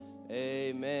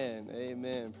Amen.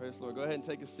 Amen. Praise the Lord. Go ahead and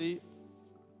take a seat.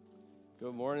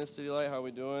 Good morning, City Light. How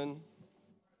we doing?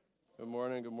 Good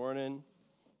morning. Good morning.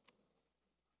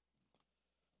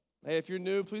 Hey, if you're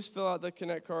new, please fill out the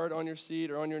Connect card on your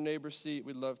seat or on your neighbor's seat.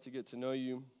 We'd love to get to know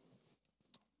you.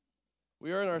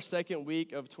 We are in our second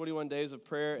week of 21 days of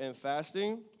prayer and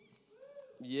fasting.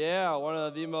 Yeah, one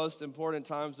of the most important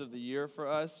times of the year for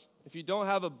us. If you don't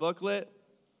have a booklet,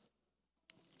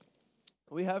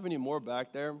 do we have any more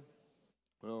back there?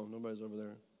 No, nobody's over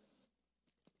there.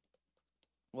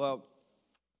 Well,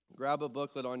 grab a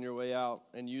booklet on your way out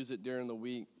and use it during the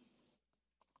week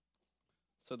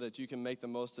so that you can make the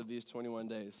most of these 21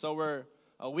 days. So we're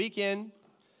a week in.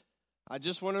 I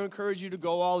just want to encourage you to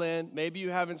go all in. Maybe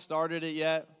you haven't started it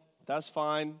yet. That's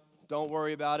fine. Don't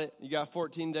worry about it. You got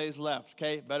 14 days left,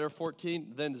 okay? Better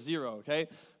 14 than 0, okay?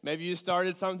 Maybe you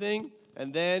started something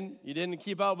and then you didn't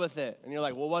keep up with it. And you're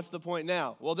like, well, what's the point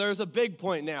now? Well, there's a big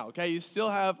point now, okay? You still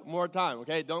have more time,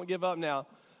 okay? Don't give up now.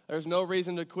 There's no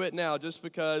reason to quit now just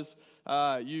because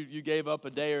you gave up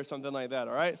a day or something like that,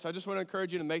 all right? So I just want to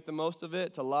encourage you to make the most of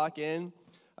it, to lock in.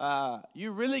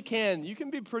 You really can. You can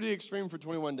be pretty extreme for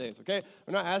 21 days, okay?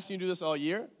 We're not asking you to do this all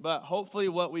year, but hopefully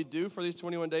what we do for these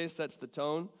 21 days sets the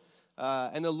tone.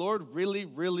 And the Lord really,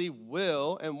 really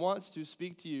will and wants to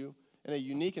speak to you in a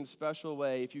unique and special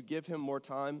way if you give him more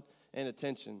time and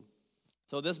attention.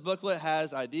 So this booklet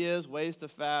has ideas, ways to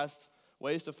fast,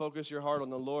 ways to focus your heart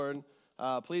on the Lord.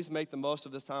 Please make the most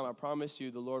of this time. I promise you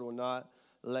the Lord will not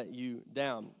let you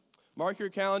down. Mark your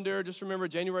calendar. Just remember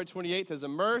January 28th is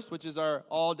Immerse, which is our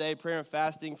all-day prayer and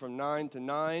fasting from 9 to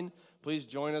 9. Please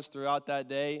join us throughout that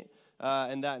day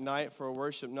and that night for a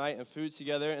worship night and food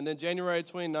together. And then January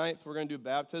 29th, we're going to do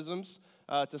baptisms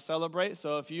to celebrate.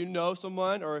 So if you know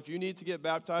someone or if you need to get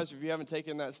baptized or if you haven't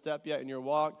taken that step yet in your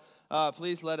walk,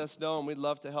 please let us know, and we'd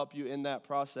love to help you in that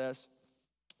process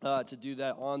to do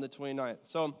that on the 29th.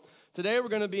 So today we're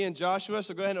going to be in Joshua,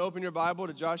 so go ahead and open your Bible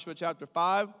to Joshua chapter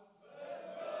 5.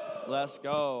 Let's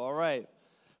go. All right.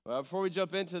 Well, before we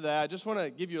jump into that, I just want to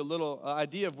give you a little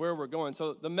idea of where we're going.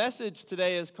 So the message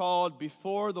today is called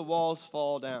Before the Walls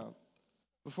Fall Down.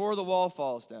 Before the wall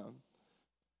falls down.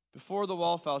 Before the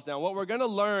wall falls down. What we're going to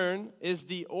learn is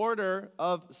the order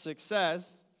of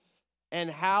success and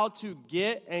how to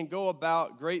get and go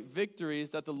about great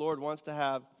victories that the Lord wants to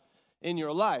have in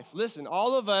your life. Listen,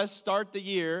 all of us start the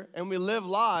year and we live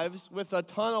lives with a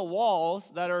ton of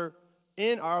walls that are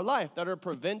in our life, that are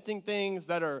preventing things,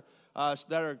 that are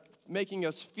making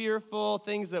us fearful,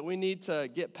 things that we need to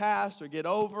get past or get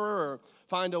over or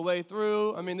find a way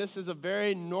through. I mean, this is a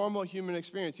very normal human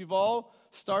experience. You've all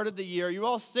started the year. You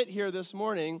all sit here this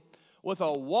morning with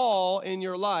a wall in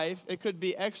your life. It could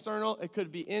be external, it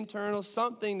could be internal,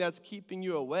 something that's keeping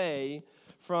you away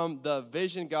from the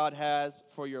vision God has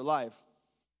for your life.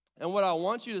 And what I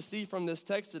want you to see from this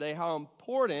text today, how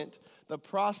important the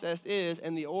process is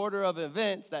and the order of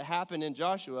events that happen in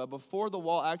Joshua before the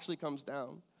wall actually comes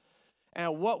down.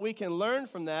 And what we can learn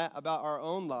from that about our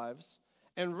own lives.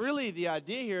 And really the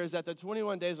idea here is that the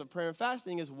 21 days of prayer and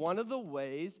fasting is one of the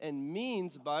ways and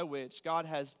means by which God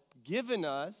has given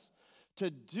us to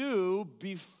do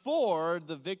before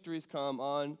the victories come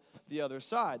on the other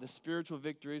side. The spiritual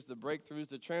victories, the breakthroughs,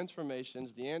 the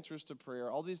transformations, the answers to prayer,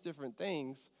 all these different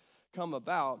things come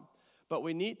about. But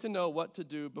we need to know what to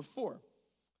do before.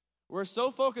 We're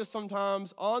so focused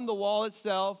sometimes on the wall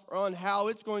itself or on how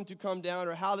it's going to come down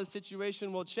or how the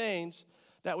situation will change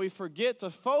that we forget to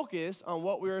focus on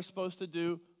what we are supposed to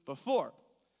do before.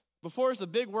 Before is the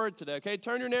big word today, okay?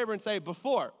 Turn to your neighbor and say,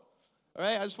 before. All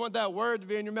right? I just want that word to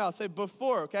be in your mouth. Say,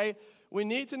 before, okay? We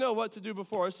need to know what to do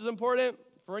before. This is important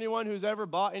for anyone who's ever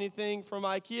bought anything from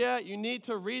IKEA. You need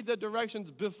to read the directions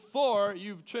before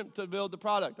you attempt to build the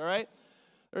product, all right?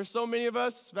 There's so many of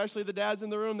us, especially the dads in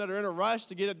the room, that are in a rush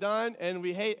to get it done, and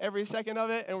we hate every second of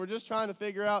it, and we're just trying to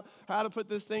figure out how to put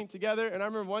this thing together. And I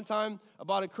remember one time I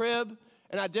bought a crib,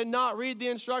 and I did not read the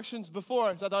instructions before,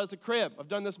 because I thought it was a crib. I've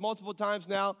done this multiple times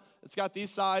now. It's got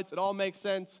these sides. It all makes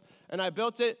sense. And I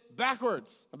built it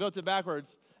backwards.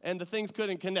 And the things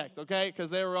couldn't connect, okay, because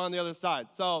they were on the other side.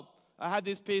 So I had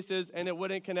these pieces, and it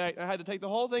wouldn't connect. I had to take the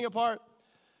whole thing apart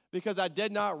because I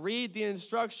did not read the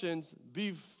instructions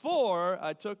before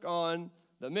I took on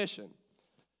the mission.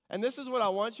 And this is what I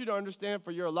want you to understand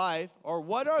for your life, or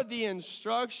what are the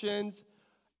instructions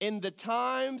in the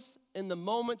times, in the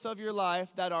moments of your life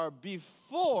that are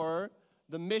before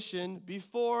the mission,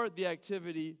 before the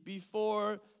activity,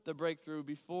 before the breakthrough,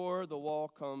 before the wall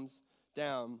comes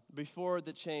down, before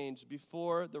the change,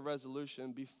 before the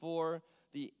resolution, before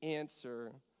the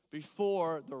answer,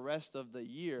 before the rest of the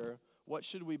year. What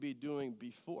should we be doing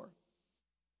before?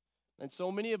 And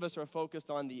so many of us are focused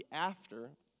on the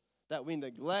after that we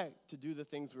neglect to do the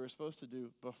things we were supposed to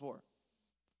do before.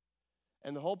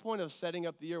 And the whole point of setting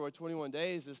up the year with 21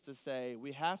 days is to say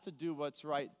we have to do what's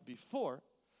right before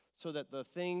so that the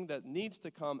thing that needs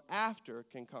to come after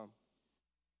can come.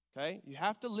 Okay? You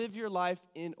have to live your life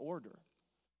in order.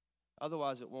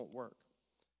 Otherwise, it won't work.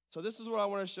 So this is what I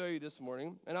want to show you this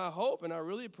morning. And I hope and I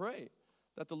really pray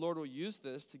that the Lord will use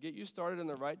this to get you started in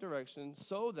the right direction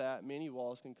so that many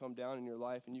walls can come down in your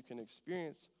life and you can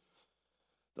experience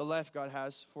the life God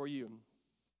has for you.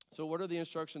 So what are the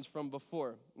instructions from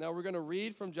before? Now we're going to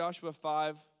read from Joshua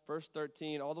 5, verse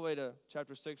 13, all the way to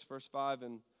chapter 6, verse 5,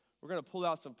 and we're going to pull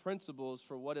out some principles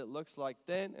for what it looks like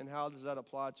then and how does that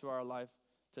apply to our life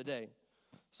today.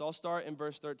 So I'll start in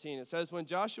verse 13. It says, when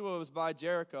Joshua was by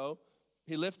Jericho,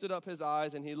 he lifted up his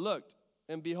eyes and he looked,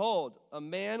 and behold, a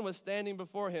man was standing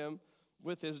before him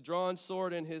with his drawn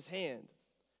sword in his hand.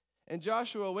 And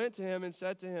Joshua went to him and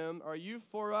said to him, are you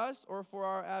for us or for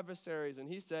our adversaries? And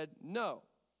he said, no,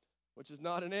 which is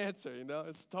not an answer,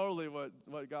 It's totally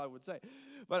what God would say.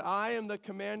 But I am the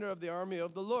commander of the army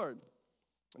of the Lord.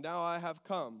 Now I have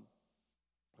come.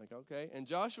 Like, okay. And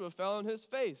Joshua fell on his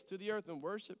face to the earth and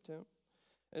worshipped him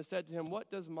and said to him, what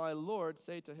does my Lord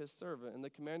say to his servant? And the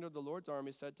commander of the Lord's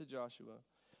army said to Joshua,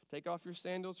 take off your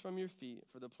sandals from your feet,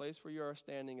 for the place where you are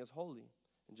standing is holy.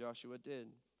 And Joshua did.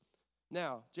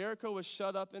 Now, Jericho was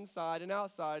shut up inside and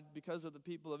outside because of the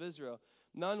people of Israel.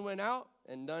 None went out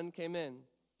and none came in.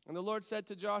 And the Lord said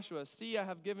to Joshua, see, I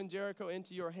have given Jericho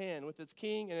into your hand with its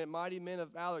king and its mighty men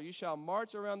of valor. You shall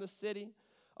march around the city,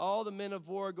 all the men of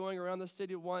war going around the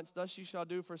city once. Thus you shall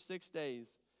do for 6 days.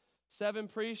 7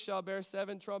 priests shall bear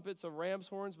 7 trumpets of ram's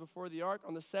horns before the ark.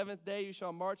 On the 7th day you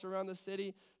shall march around the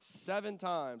city 7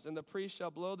 times, and the priests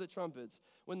shall blow the trumpets.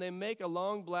 When they make a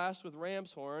long blast with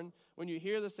ram's horn, when you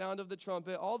hear the sound of the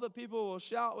trumpet, all the people will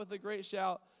shout with a great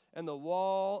shout, and the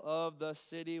wall of the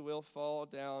city will fall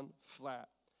down flat,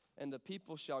 and the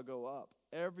people shall go up,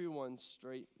 everyone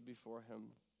straight before him.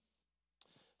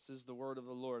 This is the word of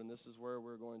the Lord, and this is where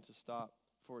we're going to stop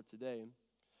for today.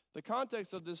 The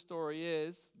context of this story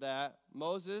is that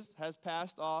Moses has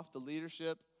passed off the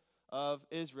leadership of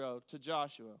Israel to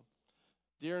Joshua.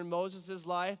 During Moses'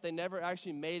 life, they never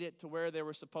actually made it to where they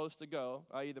were supposed to go,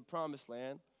 i.e. the promised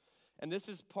land. And this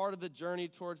is part of the journey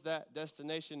towards that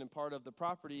destination and part of the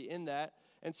property in that.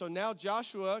 And so now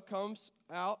Joshua comes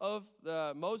out of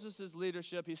Moses'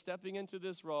 leadership. He's stepping into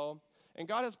this role. And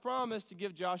God has promised to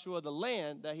give Joshua the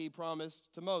land that he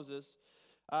promised to Moses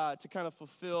to kind of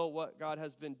fulfill what God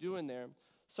has been doing there.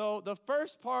 So the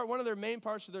first part, one of their main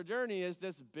parts of their journey is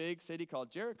this big city called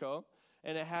Jericho.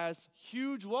 And it has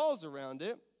huge walls around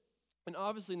it. And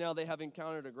obviously now they have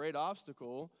encountered a great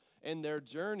obstacle in their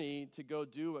journey to go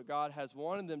do what God has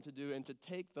wanted them to do and to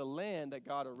take the land that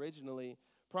God originally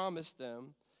promised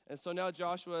them. And so now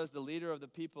Joshua is the leader of the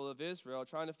people of Israel,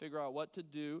 trying to figure out what to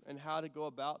do and how to go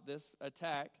about this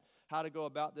attack, how to go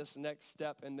about this next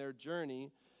step in their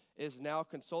journey, is now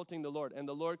consulting the Lord. And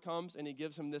the Lord comes and he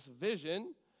gives him this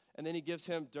vision, and then he gives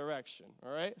him direction,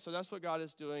 all right? So that's what God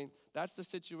is doing. That's the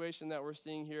situation that we're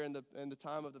seeing here in the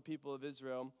time of the people of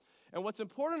Israel. And what's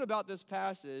important about this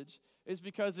passage is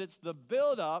because it's the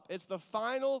build-up, it's the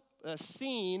final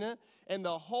scene and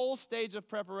the whole stage of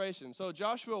preparation. So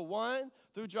Joshua 1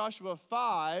 through Joshua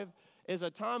 5 is a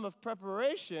time of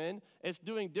preparation. It's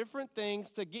doing different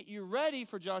things to get you ready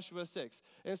for Joshua 6.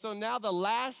 And so now the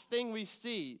last thing we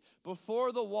see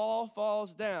before the wall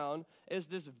falls down is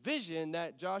this vision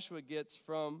that Joshua gets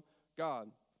from God.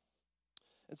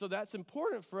 And so that's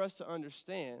important for us to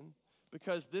understand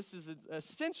because this is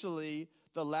essentially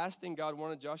the last thing God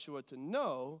wanted Joshua to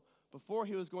know before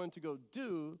he was going to go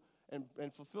do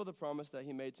and fulfill the promise that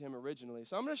he made to him originally.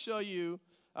 So I'm going to show you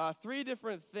 3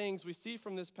 different things we see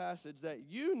from this passage that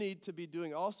you need to be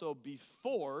doing also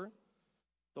before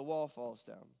the wall falls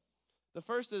down. The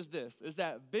first is this, is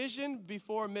that vision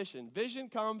before mission. Vision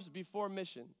comes before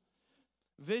mission.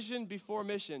 Vision before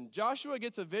mission. Joshua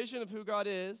gets a vision of who God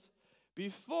is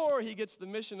before he gets the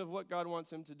mission of what God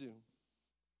wants him to do.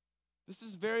 This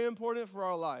is very important for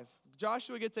our life.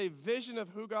 Joshua gets a vision of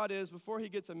who God is before he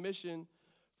gets a mission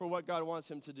for what God wants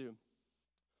him to do.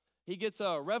 He gets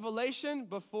a revelation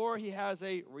before he has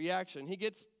a reaction. He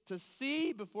gets to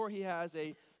see before he has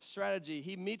a strategy.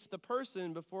 He meets the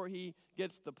person before he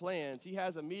gets the plans. He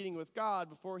has a meeting with God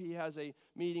before he has a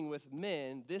meeting with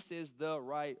men. This is the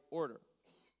right order.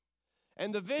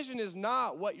 And the vision is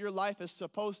not what your life is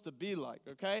supposed to be like,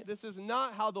 okay? This is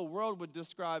not how the world would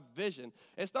describe vision.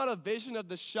 It's not a vision of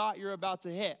the shot you're about to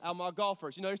hit. My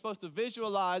golfers, you're supposed to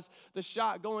visualize the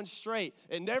shot going straight.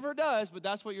 It never does, but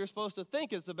that's what you're supposed to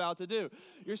think it's about to do.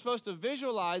 You're supposed to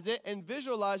visualize it, and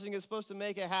visualizing is supposed to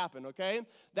make it happen, okay?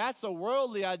 That's a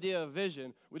worldly idea of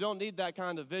vision. We don't need that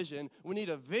kind of vision. We need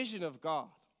a vision of God.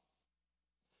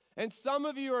 And some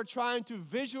of you are trying to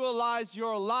visualize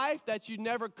your life that you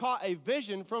never caught a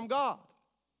vision from God.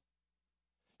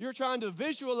 You're trying to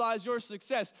visualize your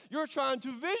success. You're trying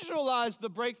to visualize the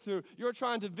breakthrough. You're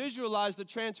trying to visualize the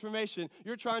transformation.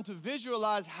 You're trying to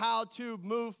visualize how to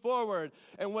move forward.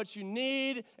 And what you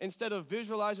need, instead of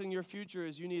visualizing your future,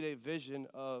 is you need a vision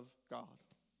of God.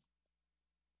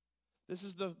 This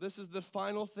is the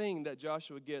final thing that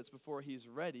Joshua gets before he's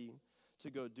ready to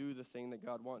go do the thing that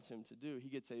God wants him to do. He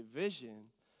gets a vision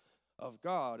of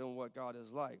God and what God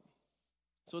is like.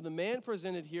 So the man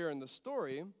presented here in the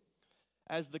story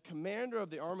as the commander of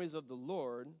the armies of the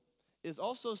Lord is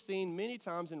also seen many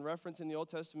times in reference in the Old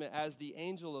Testament as the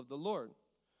angel of the Lord,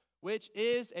 which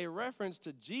is a reference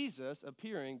to Jesus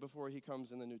appearing before he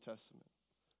comes in the New Testament.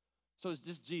 So it's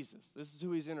just Jesus. This is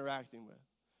who he's interacting with.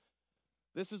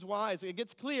 This is why it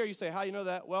gets clear. You say, how do you know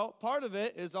that? Well, part of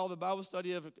it is all the Bible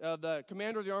study of the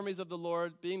commander of the armies of the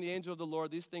Lord, being the angel of the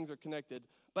Lord. These things are connected.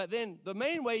 But then the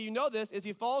main way you know this is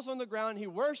he falls on the ground, he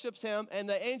worships him, and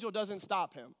the angel doesn't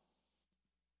stop him.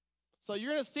 So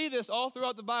you're going to see this all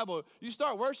throughout the Bible. You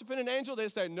start worshiping an angel, they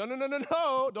say,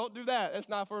 no, don't do that. It's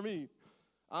not for me.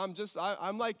 I'm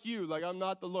like you, like I'm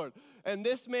not the Lord. And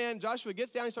this man, Joshua,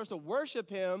 gets down, he starts to worship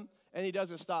him, and he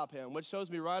doesn't stop him, which shows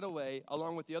me right away,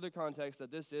 along with the other context, that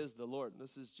this is the Lord.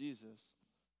 This is Jesus.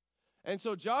 And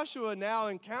so Joshua now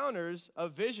encounters a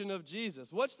vision of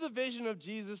Jesus. What's the vision of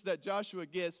Jesus that Joshua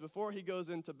gets before he goes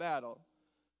into battle?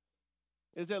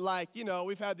 Is it like,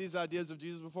 we've had these ideas of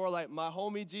Jesus before, like my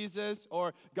homie Jesus,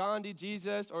 or Gandhi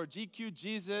Jesus, or GQ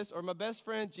Jesus, or my best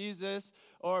friend Jesus,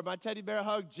 or my teddy bear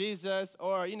hug Jesus,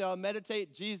 or,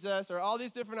 meditate Jesus, or all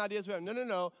these different ideas we have.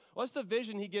 No. What's the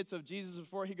vision he gets of Jesus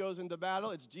before he goes into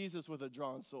battle? It's Jesus with a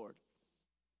drawn sword.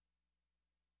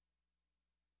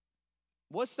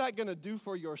 What's that going to do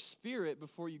for your spirit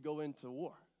before you go into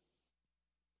war?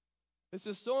 This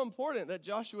is so important that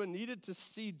Joshua needed to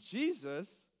see Jesus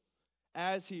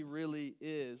as he really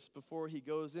is before he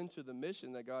goes into the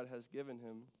mission that God has given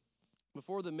him.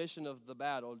 Before the mission of the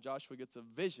battle, Joshua gets a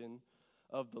vision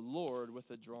of the Lord with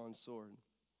a drawn sword.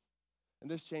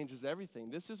 And this changes everything.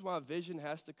 This is why vision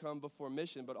has to come before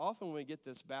mission, but often we get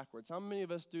this backwards. How many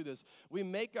of us do this? We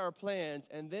make our plans,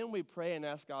 and then we pray and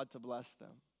ask God to bless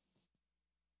them.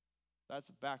 That's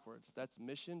backwards. That's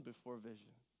mission before vision.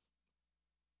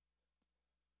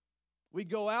 We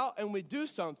go out and we do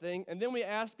something, and then we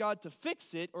ask God to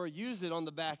fix it or use it on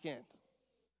the back end.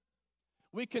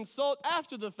 We consult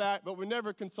after the fact, but we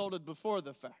never consulted before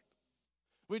the fact.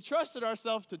 We trusted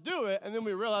ourselves to do it, and then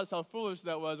we realized how foolish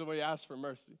that was, and we asked for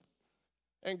mercy.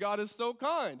 And God is so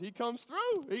kind. He comes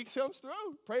through. He comes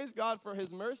through. Praise God for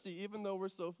his mercy, even though we're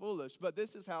so foolish. But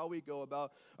this is how we go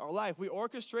about our life. We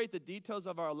orchestrate the details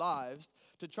of our lives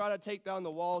to try to take down the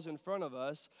walls in front of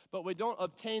us, but we don't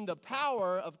obtain the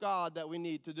power of God that we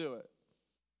need to do it.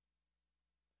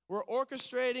 We're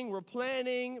orchestrating, we're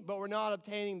planning, but we're not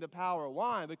obtaining the power.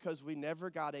 Why? Because we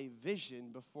never got a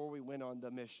vision before we went on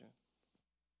the mission.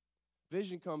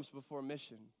 Vision comes before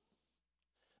mission.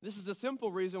 This is a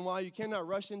simple reason why you cannot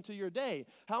rush into your day.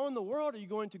 How in the world are you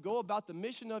going to go about the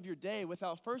mission of your day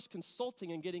without first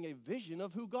consulting and getting a vision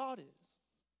of who God is?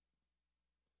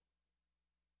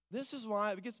 This is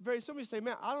why it gets very simple. You say,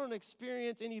 man, I don't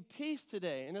experience any peace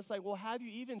today. And it's like, well, have you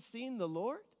even seen the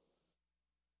Lord?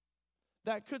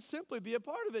 That could simply be a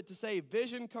part of it, to say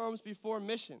vision comes before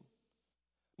mission.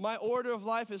 My order of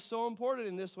life is so important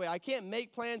in this way. I can't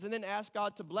make plans and then ask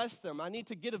God to bless them. I need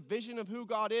to get a vision of who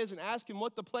God is and ask him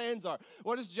what the plans are.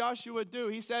 What does Joshua do?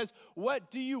 He says, what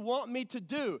do you want me to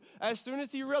do? As soon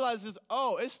as he realizes,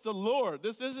 oh, it's the Lord.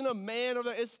 This isn't a man,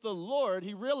 it's the Lord.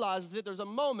 He realizes it. There's a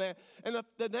moment. And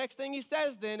the next thing he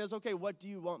says then is, okay, what do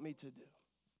you want me to do?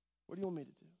 What do you want me to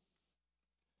do?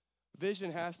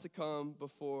 Vision has to come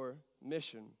before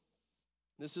mission.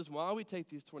 This is why we take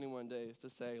these 21 days to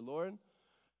say, Lord,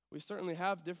 we certainly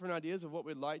have different ideas of what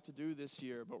we'd like to do this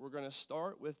year, but we're going to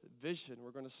start with vision.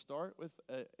 We're going to start with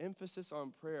an emphasis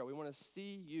on prayer. We want to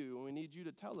see you, and we need you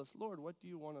to tell us, Lord, what do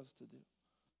you want us to do?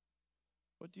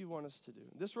 What do you want us to do?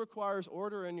 This requires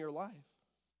order in your life.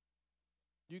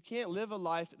 You can't live a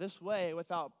life this way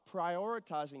without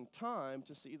prioritizing time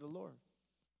to see the Lord,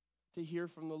 to hear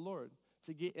from the Lord,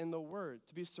 to get in the Word,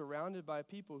 to be surrounded by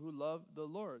people who love the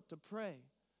Lord, to pray.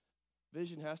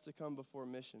 Vision has to come before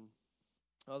mission.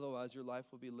 Otherwise, your life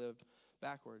will be lived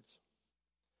backwards.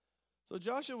 So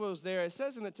Joshua was there. It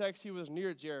says in the text he was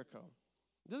near Jericho.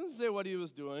 It doesn't say what he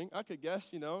was doing. I could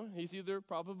guess, he's either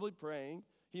probably praying,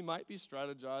 he might be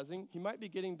strategizing, he might be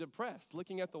getting depressed,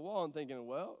 looking at the wall and thinking,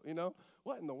 well,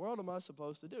 what in the world am I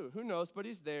supposed to do? Who knows, but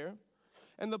he's there.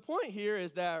 And the point here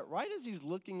is that right as he's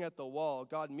looking at the wall,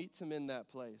 God meets him in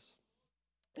that place.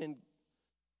 And,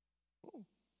 look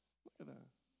at that.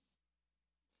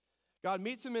 God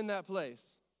meets him in that place.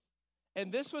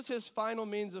 And this was his final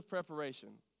means of preparation.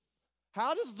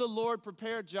 How does the Lord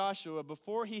prepare Joshua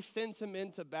before he sends him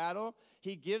into battle?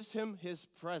 He gives him his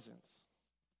presence.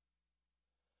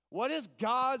 What is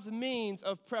God's means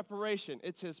of preparation?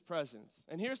 It's his presence.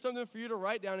 And here's something for you to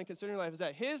write down and consider in your life, is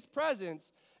that his presence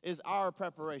is our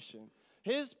preparation.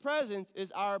 His presence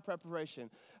is our preparation.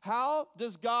 How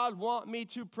does God want me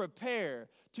to prepare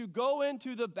to go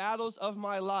into the battles of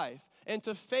my life and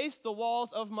to face the walls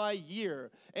of my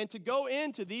year and to go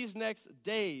into these next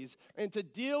days and to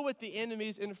deal with the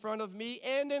enemies in front of me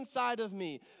and inside of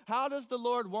me? How does the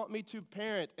Lord want me to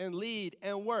parent and lead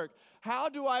and work? How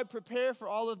do I prepare for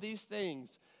all of these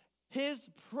things? His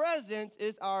presence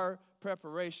is our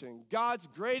preparation. God's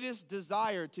greatest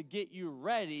desire to get you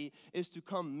ready is to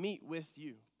come meet with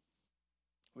you.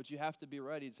 But you have to be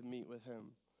ready to meet with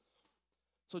him.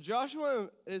 So Joshua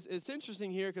it's interesting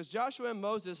here because Joshua and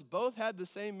Moses both had the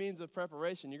same means of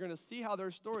preparation. You're going to see how their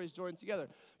stories join together.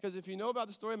 Because if you know about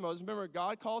the story of Moses, remember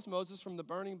God calls Moses from the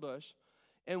burning bush.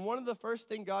 And one of the first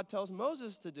things God tells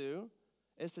Moses to do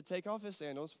is to take off his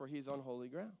sandals, for he's on holy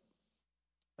ground.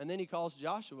 And then he calls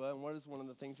Joshua, and what is one of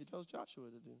the things he tells Joshua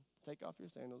to do? Take off your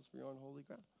sandals, for you're on holy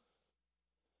ground.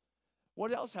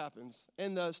 What else happens?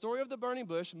 In the story of the burning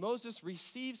bush, Moses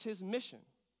receives his mission.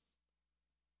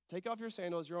 Take off your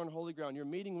sandals, you're on holy ground. You're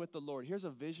meeting with the Lord. Here's a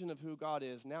vision of who God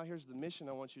is. Now here's the mission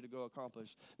I want you to go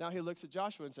accomplish. Now he looks at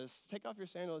Joshua and says, take off your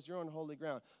sandals, you're on holy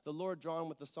ground. The Lord drawn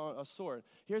with a sword.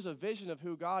 Here's a vision of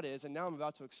who God is, and now I'm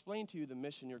about to explain to you the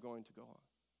mission you're going to go on.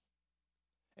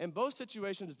 In both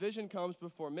situations, vision comes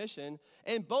before mission.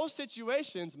 In both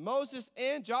situations, Moses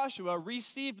and Joshua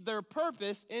received their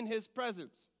purpose in his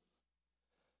presence.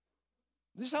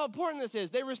 This is how important this is.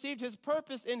 They received his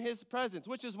purpose in his presence,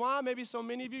 which is why maybe so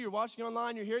many of you, you're watching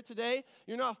online, you're here today,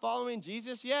 you're not following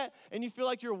Jesus yet, and you feel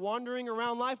like you're wandering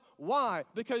around life. Why?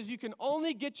 Because you can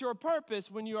only get your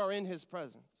purpose when you are in his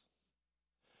presence.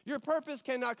 Your purpose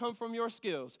cannot come from your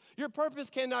skills. Your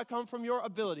purpose cannot come from your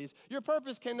abilities. Your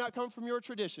purpose cannot come from your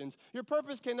traditions. Your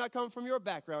purpose cannot come from your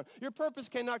background. Your purpose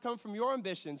cannot come from your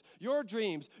ambitions, your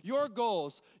dreams, your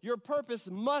goals. Your purpose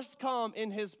must come in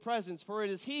his presence, for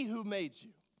it is he who made you.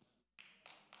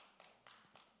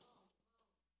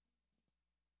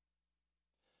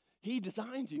 He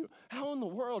designed you. How in the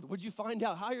world would you find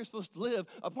out how you're supposed to live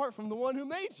apart from the one who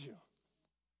made you?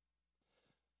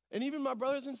 And even my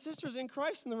brothers and sisters in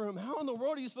Christ in the room, how in the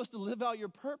world are you supposed to live out your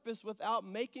purpose without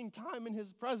making time in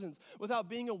his presence, without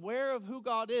being aware of who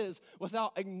God is,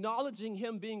 without acknowledging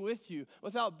him being with you,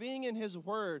 without being in his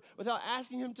word, without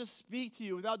asking him to speak to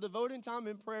you, without devoting time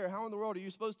in prayer? How in the world are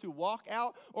you supposed to walk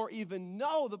out or even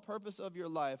know the purpose of your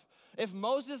life? If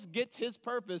Moses gets his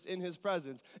purpose in his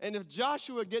presence, and if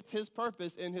Joshua gets his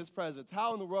purpose in his presence,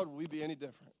 how in the world will we be any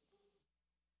different?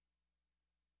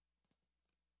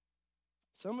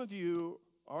 Some of you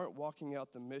aren't walking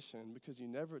out the mission because you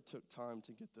never took time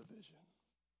to get the vision.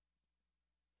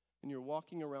 And you're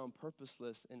walking around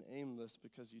purposeless and aimless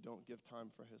because you don't give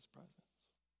time for his presence.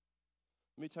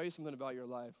 Let me tell you something about your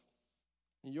life.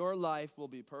 Your life will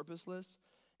be purposeless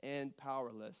and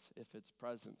powerless if it's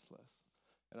presenceless.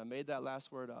 And I made that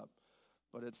last word up,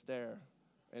 but it's there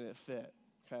and it fit,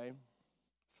 okay?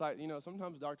 It's like,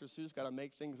 sometimes Dr. Seuss got to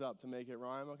make things up to make it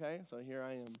rhyme, okay? So here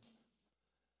I am.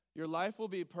 Your life will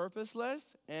be purposeless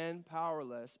and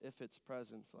powerless if it's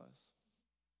presenceless.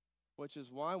 Which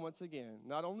is why, once again,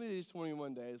 not only these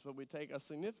 21 days, but we take a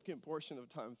significant portion of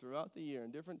time throughout the year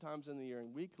and different times in the year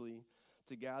and weekly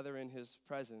to gather in his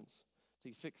presence,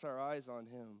 to fix our eyes on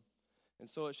him. And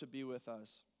so it should be with us.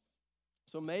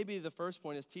 So maybe the first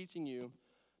point is teaching you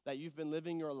that you've been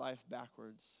living your life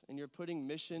backwards and you're putting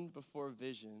mission before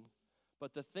vision.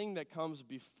 But the thing that comes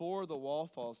before the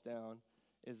wall falls down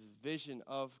is vision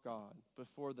of God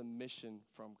before the mission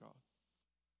from God.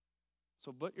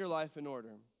 So put your life in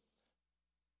order.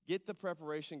 Get the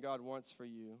preparation God wants for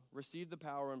you. Receive the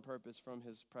power and purpose from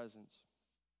his presence.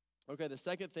 Okay, the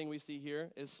second thing we see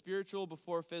here is spiritual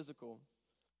before physical.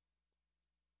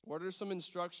 What are some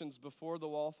instructions before the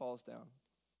wall falls down?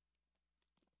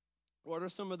 What are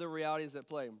some of the realities at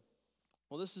play?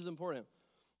 Well, this is important.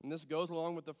 And this goes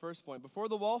along with the first point. Before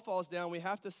the wall falls down, we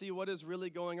have to see what is really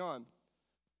going on.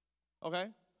 Okay?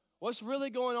 What's really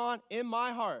going on in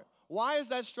my heart? Why is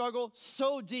that struggle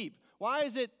so deep? Why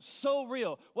is it so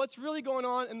real? What's really going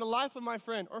on in the life of my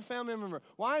friend or family member?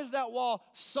 Why is that wall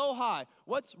so high?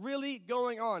 What's really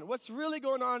going on? What's really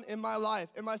going on in my life,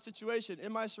 in my situation,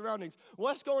 in my surroundings?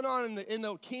 What's going on in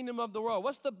the kingdom of the world?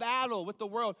 What's the battle with the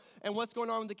world and what's going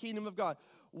on with the kingdom of God?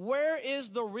 Where is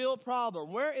the real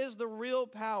problem? Where is the real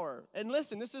power? And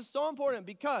listen, this is so important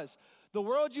because the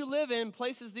world you live in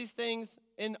places these things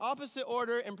in opposite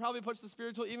order and probably puts the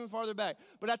spiritual even farther back.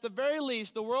 But at the very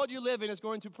least, the world you live in is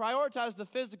going to prioritize the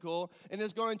physical and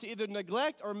is going to either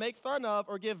neglect or make fun of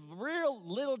or give real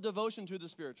little devotion to the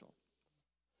spiritual.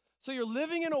 So you're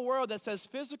living in a world that says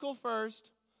physical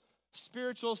first,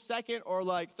 spiritual second, or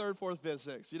like third, fourth, fifth,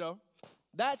 sixth, you know?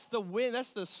 That's the win.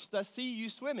 That's the sea you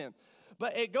swim in.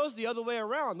 But it goes the other way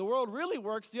around. The world really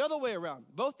works the other way around.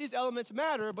 Both these elements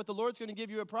matter, but the Lord's going to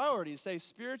give you a priority. Say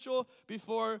spiritual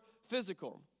before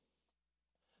physical.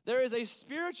 There is a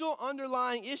spiritual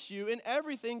underlying issue in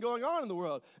everything going on in the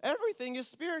world. Everything is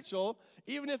spiritual,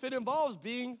 even if it involves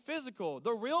being physical.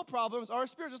 The real problems are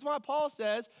spiritual. That's why Paul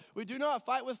says we do not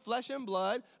fight with flesh and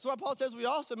blood. That's why Paul says we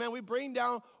also, we bring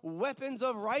down weapons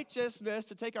of righteousness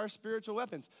to take our spiritual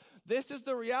weapons. This is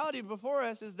the reality before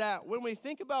us, is that when we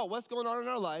think about what's going on in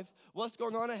our life, what's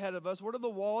going on ahead of us, what are the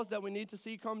walls that we need to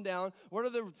see come down, what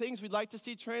are the things we'd like to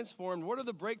see transformed, what are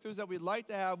the breakthroughs that we'd like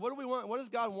to have, what do we want, what does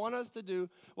God want us to do,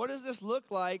 what does this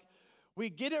look like? We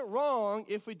get it wrong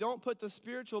if we don't put the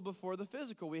spiritual before the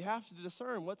physical. We have to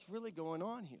discern what's really going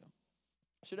on here.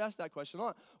 I should ask that question a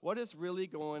lot. What is really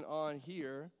going on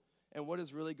here, and what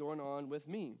is really going on with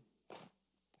me?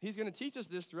 He's going to teach us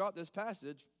this throughout this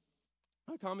passage.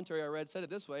 A commentary I read said it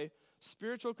this way: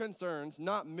 spiritual concerns,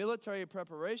 not military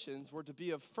preparations, were to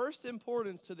be of first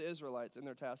importance to the Israelites in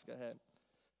their task ahead.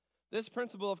 This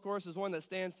principle, of course, is one that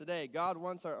stands today. God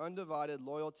wants our undivided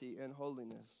loyalty and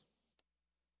holiness.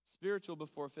 Spiritual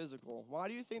before physical. Why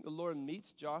do you think the Lord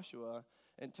meets Joshua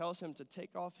and tells him to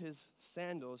take off his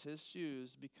sandals, his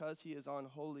shoes, because he is on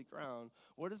holy ground?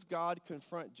 What does God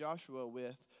confront Joshua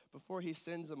with before he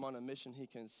sends him on a mission he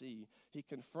can see? He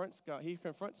confronts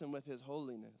him with his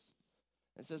holiness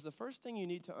and says the first thing you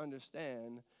need to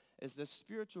understand is the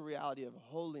spiritual reality of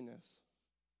holiness.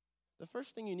 The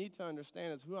first thing you need to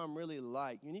understand is who I'm really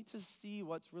like. You need to see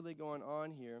what's really going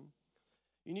on here.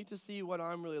 You need to see what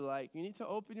I'm really like. You need to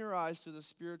open your eyes to the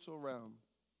spiritual realm.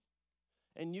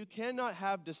 And you cannot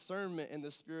have discernment in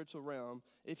the spiritual realm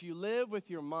if you live with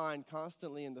your mind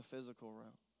constantly in the physical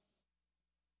realm.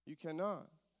 You cannot.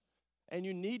 And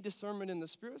you need discernment in the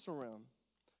spiritual realm.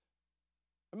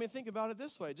 Think about it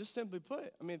this way. Just simply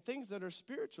put, things that are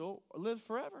spiritual live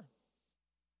forever.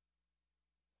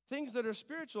 Things that are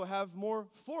spiritual have more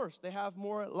force. They have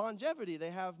more longevity. They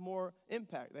have more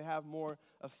impact. They have more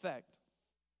effect.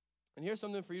 And here's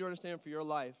something for you to understand for your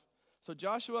life. So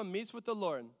Joshua meets with the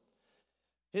Lord.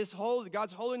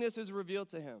 God's holiness is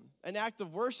revealed to him. An act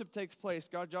of worship takes place.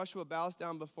 Joshua bows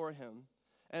down before him.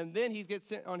 And then he gets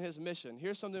sent on his mission.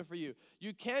 Here's something for you.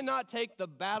 You cannot take the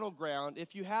battleground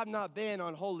if you have not been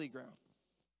on holy ground.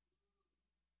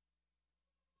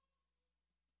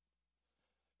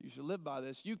 You should live by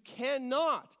this. You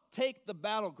cannot take the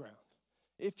battleground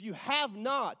if you have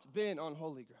not been on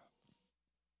holy ground.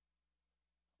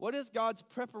 What is God's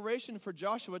preparation for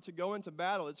Joshua to go into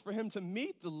battle? It's for him to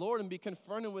meet the Lord and be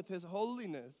confronted with his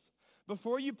holiness.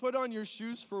 Before you put on your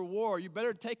shoes for war, you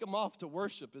better take them off to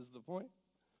worship, is the point.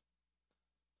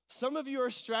 Some of you are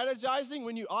strategizing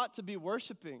when you ought to be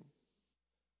worshiping.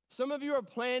 Some of you are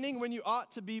planning when you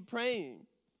ought to be praying.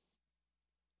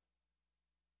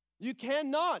 You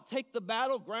cannot take the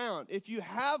battleground if you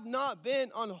have not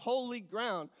been on holy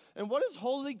ground. And what is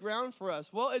holy ground for us?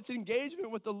 Well, it's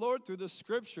engagement with the Lord through the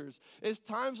scriptures. It's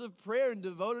times of prayer and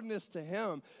devotedness to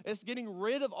him. It's getting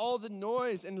rid of all the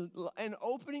noise and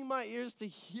opening my ears to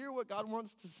hear what God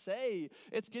wants to say.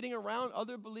 It's getting around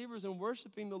other believers and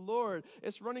worshiping the Lord.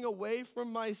 It's running away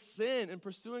from my sin and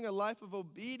pursuing a life of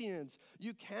obedience.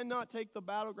 You cannot take the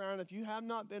battleground if you have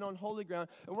not been on holy ground.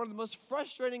 And one of the most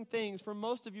frustrating things for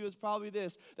most of you is probably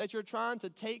this, that you're trying to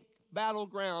take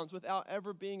battlegrounds without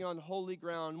ever being on holy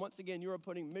ground. Once again, you are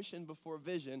putting mission before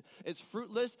vision. It's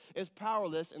fruitless, it's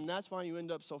powerless, and that's why you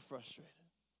end up so frustrated.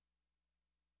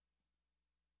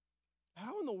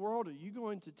 How in the world are you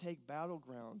going to take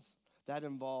battlegrounds that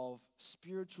involve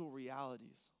spiritual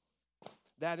realities,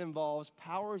 that involves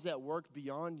powers that work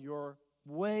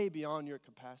way beyond your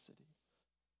capacity?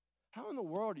 How in the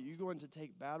world are you going to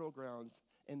take battlegrounds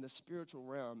in the spiritual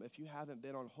realm if you haven't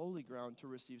been on holy ground to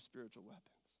receive spiritual weapons?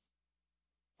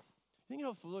 Think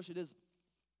how foolish it is.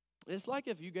 It's like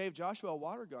if you gave Joshua a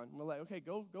water gun. We're like, okay,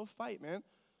 go fight, man.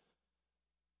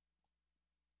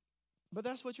 But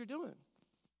that's what you're doing.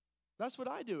 That's what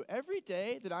I do. Every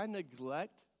day that I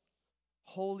neglect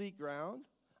holy ground,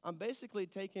 I'm basically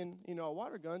taking, a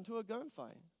water gun to a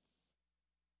gunfight.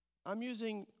 I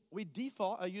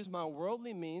use my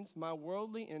worldly means, my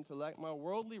worldly intellect, my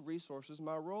worldly resources,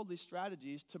 my worldly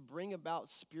strategies to bring about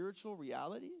spiritual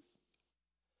realities,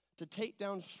 to take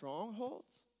down strongholds,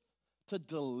 to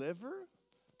deliver,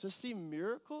 to see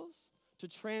miracles, to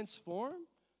transform,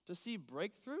 to see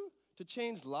breakthrough, to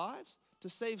change lives, to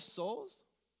save souls.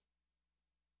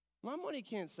 My money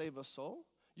can't save a soul.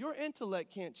 Your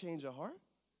intellect can't change a heart.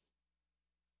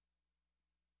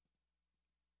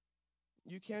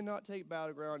 You cannot take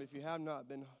battleground if you have not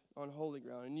been on holy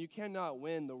ground. And you cannot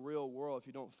win the real world if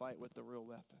you don't fight with the real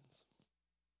weapons.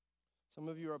 Some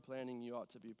of you are planning, you ought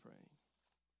to be praying.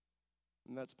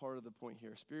 And that's part of the point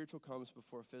here. Spiritual comes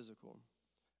before physical.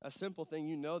 A simple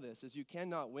thing, this, is you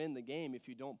cannot win the game if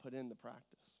you don't put in the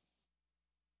practice.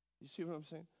 You see what I'm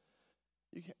saying?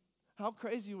 How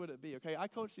crazy would it be? Okay, I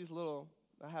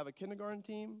have a kindergarten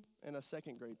team and a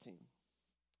second grade team.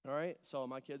 All right, so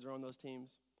my kids are on those teams.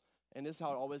 And this is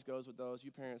how it always goes with those.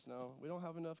 You parents know. We don't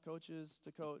have enough coaches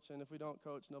to coach, and if we don't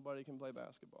coach, nobody can play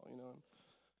basketball,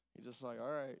 You're just like,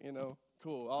 all right,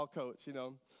 cool, I'll coach,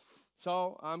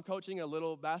 So I'm coaching a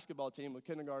little basketball team with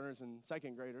kindergartners and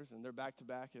second graders, and they're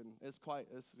back-to-back, and it's quite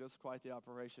the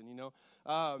operation,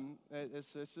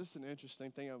 It's just an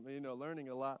interesting thing. I'm, learning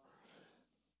a lot.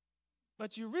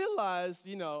 But you realize,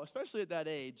 especially at that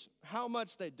age, how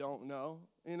much they don't know,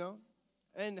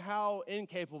 and how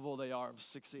incapable they are of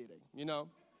succeeding,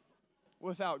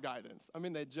 without guidance. I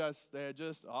mean, they're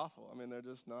just awful. I mean, they're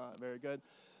just not very good.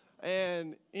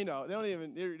 And, they don't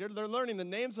even, they're learning the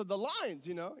names of the lines,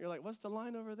 You're like, what's the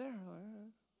line over there?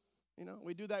 Like,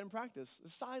 we do that in practice.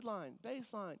 The sideline,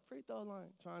 baseline, free throw line,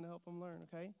 trying to help them learn,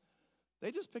 okay?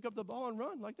 They just pick up the ball and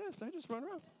run like this. They just run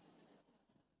around.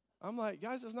 I'm like,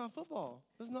 guys, it's not football.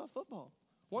 This is not football.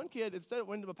 One kid, instead,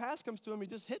 when the pass comes to him, he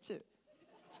just hits it.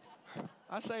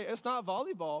 I say, it's not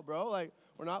volleyball, bro. Like,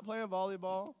 we're not playing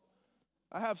volleyball.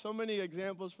 I have so many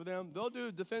examples for them. They'll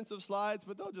do defensive slides,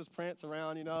 but they'll just prance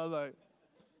around, like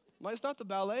it's not the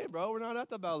ballet, bro. We're not at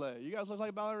the ballet. You guys look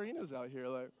like ballerinas out here.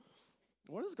 Like,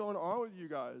 what is going on with you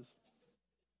guys?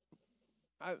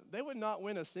 They would not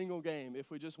win a single game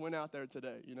if we just went out there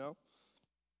today,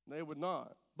 They would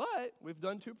not. But we've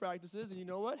done 2 practices, and you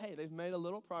know what? Hey, they've made a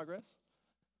little progress.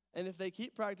 And if they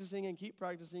keep practicing and keep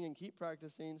practicing and keep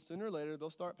practicing, sooner or later, they'll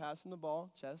start passing the ball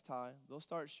chest high. They'll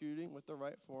start shooting with the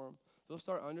right form. They'll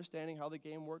start understanding how the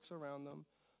game works around them.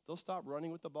 They'll stop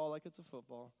running with the ball like it's a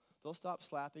football. They'll stop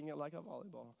slapping it like a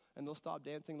volleyball. And they'll stop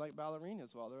dancing like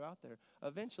ballerinas while they're out there.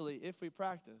 Eventually, if we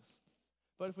practice.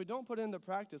 But if we don't put in the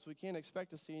practice, we can't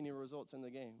expect to see any results in the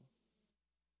game.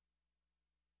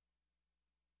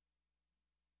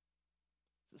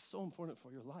 This is so important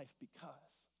for your life because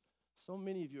so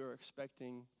many of you are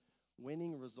expecting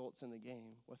winning results in the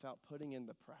game without putting in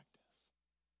the practice.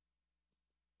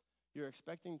 You're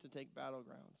expecting to take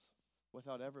battlegrounds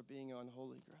without ever being on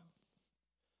holy ground.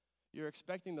 You're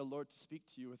expecting the Lord to speak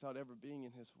to you without ever being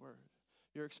in his word.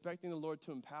 You're expecting the Lord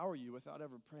to empower you without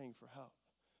ever praying for help.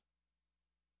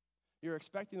 You're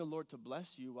expecting the Lord to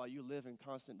bless you while you live in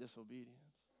constant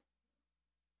disobedience.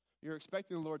 You're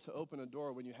expecting the Lord to open a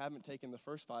door when you haven't taken the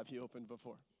first 5 he opened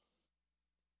before.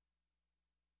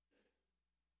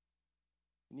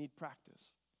 You need practice.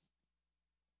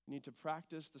 You need to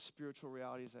practice the spiritual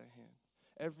realities at hand.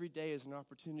 Every day is an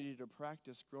opportunity to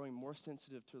practice growing more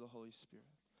sensitive to the Holy Spirit.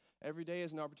 Every day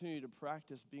is an opportunity to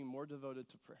practice being more devoted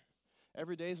to prayer.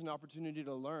 Every day is an opportunity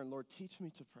to learn, Lord, teach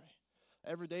me to pray.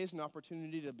 Every day is an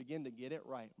opportunity to begin to get it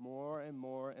right more and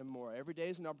more and more. Every day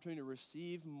is an opportunity to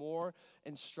receive more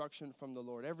instruction from the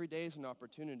Lord. Every day is an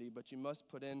opportunity, but you must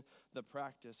put in the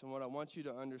practice. And what I want you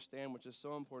to understand, which is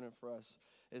so important for us,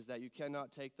 is that you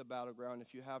cannot take the battleground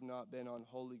if you have not been on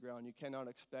holy ground. You cannot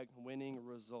expect winning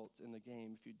results in the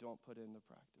game if you don't put in the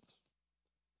practice.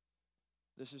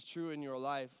 This is true in your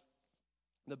life.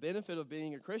 The benefit of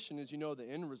being a Christian is the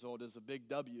end result is a big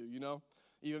W,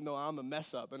 Even though I'm a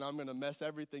mess up and I'm going to mess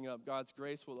everything up, God's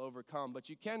grace will overcome. But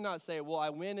you cannot say, well, I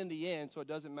win in the end, so it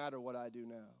doesn't matter what I do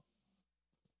now.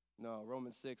 No,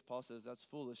 Romans 6, Paul says that's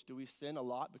foolish. Do we sin a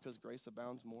lot because grace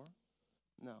abounds more?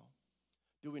 No.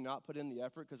 Do we not put in the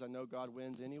effort because I know God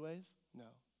wins anyways? No.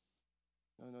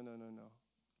 No.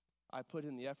 I put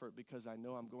in the effort because I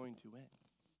know I'm going to win.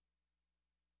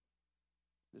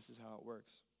 This is how it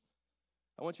works.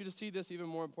 I want you to see this even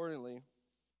more importantly.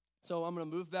 So I'm going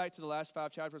to move back to the last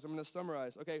 5 chapters. I'm going to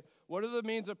summarize. Okay, what are the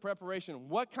means of preparation?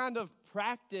 What kind of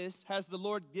practice has the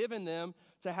Lord given them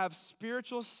to have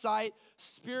spiritual sight,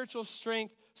 spiritual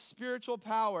strength, spiritual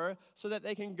power so that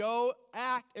they can go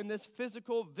act in this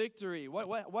physical victory?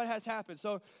 What has happened?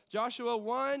 So Joshua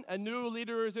 1, a new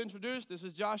leader is introduced. This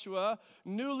is Joshua.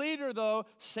 New leader, though,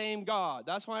 same God.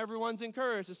 That's why everyone's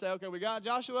encouraged to say, okay, we got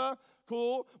Joshua,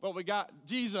 cool, but we got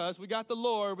Jesus, we got the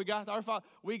Lord, we got our Father,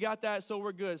 we got that, so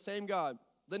we're good. Same God.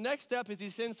 The next step is he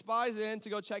sends spies in to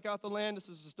go check out the land. This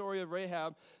is the story of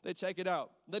Rahab. They check it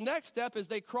out. The next step is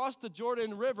they cross the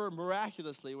Jordan River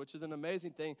miraculously, which is an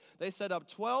amazing thing. They set up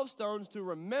 12 stones to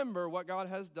remember what God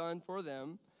has done for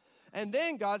them. And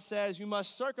then God says, you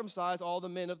must circumcise all the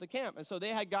men of the camp. And so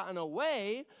they had gotten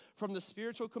away from the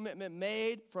spiritual commitment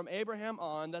made from Abraham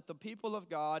on that the people of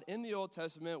God in the Old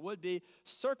Testament would be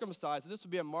circumcised. This would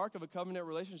be a mark of a covenant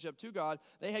relationship to God.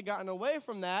 They had gotten away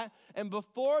from that. And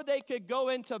before they could go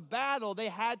into battle, they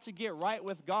had to get right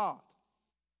with God.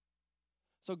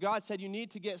 So God said, you need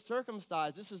to get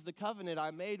circumcised. This is the covenant I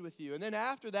made with you. And then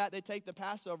after that, they take the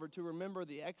Passover to remember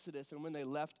the Exodus and when they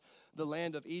left the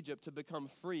land of Egypt to become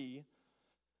free.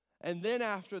 And then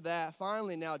after that,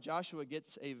 finally now Joshua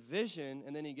gets a vision,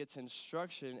 and then he gets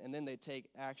instruction, and then they take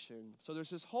action. So there's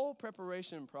this whole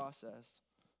preparation process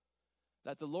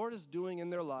that the Lord is doing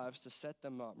in their lives to set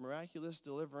them up. Miraculous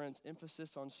deliverance,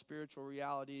 emphasis on spiritual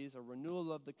realities, a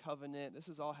renewal of the covenant. This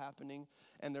is all happening,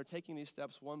 and they're taking these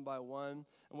steps one by one.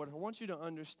 And what I want you to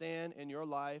understand in your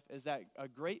life is that a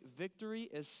great victory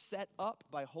is set up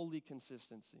by holy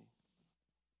consistency.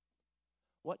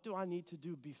 What do I need to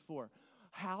do before?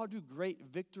 How do great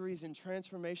victories and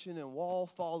transformation and wall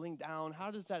falling down,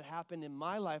 how does that happen in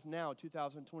my life now,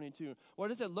 2022? What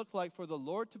does it look like for the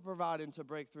Lord to provide and to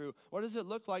break through? What does it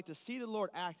look like to see the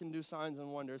Lord act and do signs and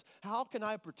wonders? How can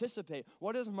I participate?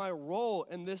 What is my role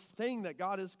in this thing that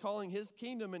God is calling his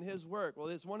kingdom and his work?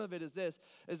 Well, one of it is this,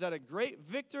 is that a great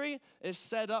victory is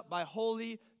set up by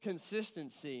holy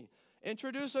consistency.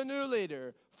 Introduce a new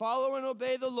leader. Follow and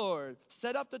obey the Lord.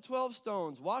 Set up the 12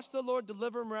 stones. Watch the Lord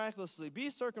deliver miraculously.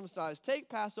 Be circumcised. Take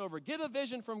Passover. Get a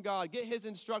vision from God. Get his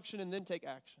instruction, and then take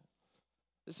action.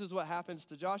 This is what happens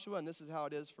to Joshua, and this is how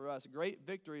it is for us. Great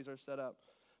victories are set up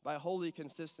by holy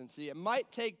consistency. It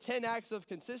might take 10 acts of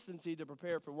consistency to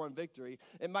prepare for one victory.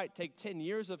 It might take 10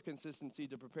 years of consistency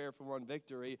to prepare for one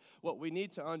victory. What we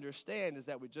need to understand is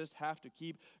that we just have to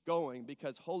keep going,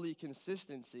 because holy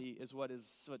consistency is what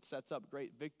sets up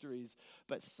great victories.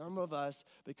 But some of us,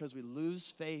 because we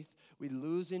lose faith, we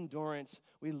lose endurance,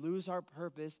 we lose our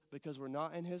purpose because we're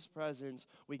not in his presence,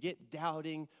 we get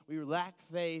doubting, we lack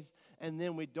faith, and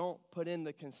then we don't put in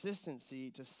the consistency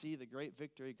to see the great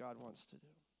victory God wants to do.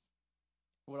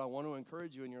 What I want to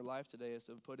encourage you in your life today is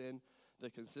to put in the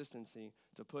consistency,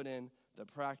 to put in the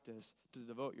practice, to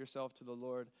devote yourself to the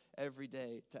Lord every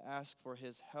day, to ask for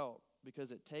his help,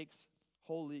 because it takes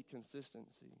holy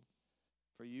consistency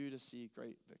for you to see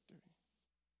great victory.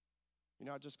 You're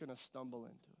not just going to stumble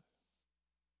into it.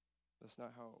 That's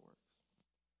not how it works.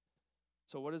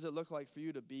 So what does it look like for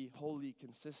you to be wholly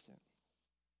consistent?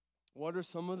 What are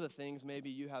some of the things maybe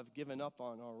you have given up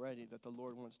on already that the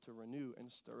Lord wants to renew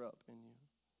and stir up in you?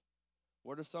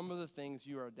 What are some of the things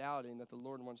you are doubting that the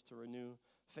Lord wants to renew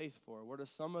faith for? What are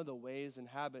some of the ways and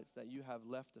habits that you have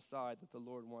left aside that the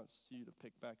Lord wants you to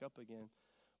pick back up again?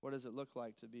 What does it look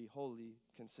like to be wholly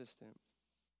consistent?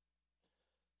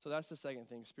 So that's the second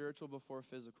thing, spiritual before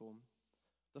physical.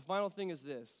 The final thing is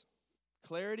this,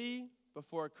 clarity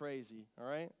before crazy, all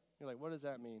right? You're like, what does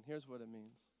that mean? Here's what it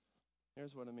means.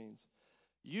 Here's what it means.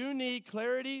 You need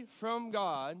clarity from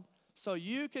God so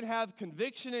you can have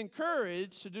conviction and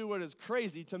courage to do what is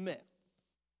crazy to men.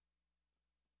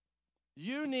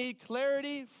 You need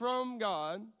clarity from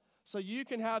God so you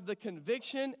can have the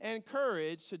conviction and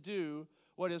courage to do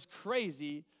what is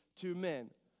crazy to men.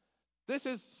 This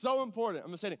is so important. I'm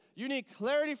going to say it. You need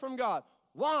clarity from God.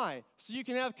 Why? So you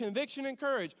can have conviction and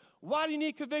courage. Why do you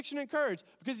need conviction and courage?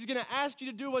 Because he's going to ask you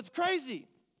to do what's crazy.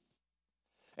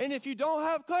 And if you don't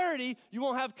have clarity, you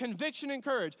won't have conviction and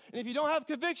courage. And if you don't have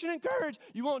conviction and courage,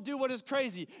 you won't do what is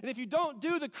crazy. And if you don't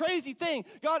do the crazy thing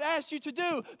God asked you to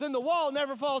do, then the wall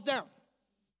never falls down.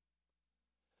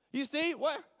 You see,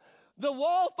 what? The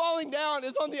wall falling down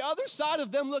is on the other side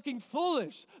of them looking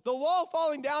foolish. The wall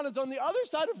falling down is on the other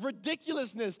side of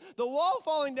ridiculousness. The wall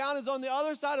falling down is on the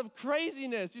other side of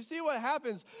craziness. You see what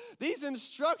happens? These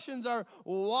instructions are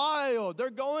wild. They're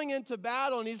going into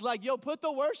battle, and he's like, yo, put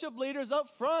the worship leaders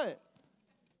up front.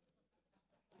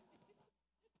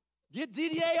 Get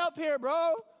DDA up here,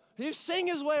 bro. He sing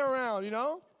his way around, you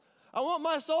know. I want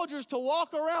my soldiers to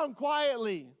walk around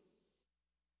quietly.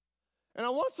 And I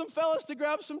want some fellas to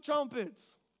grab some trumpets.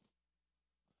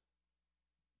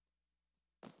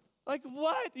 Like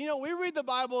what? You know, we read the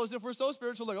Bible as if we're so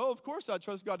spiritual, like, oh, of course I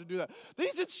trust God to do that.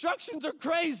 These instructions are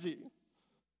crazy.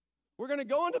 We're going to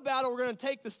go into battle. We're going to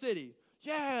take the city.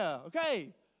 Yeah,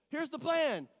 okay. Here's the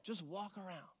plan. Just walk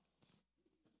around.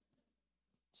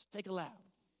 Just take a lap.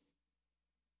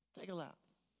 Take a lap.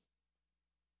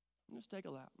 Just take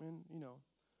a lap. And, you know,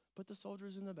 put the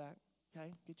soldiers in the back,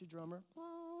 okay? Get your drummer.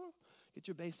 Get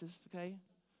your bassist, okay?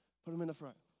 Put them in the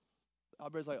front.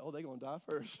 Albert's like, oh, they're going to die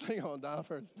first. They're going to die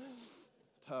first.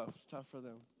 Tough. It's tough for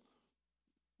them.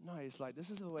 No, he's like, this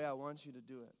is the way I want you to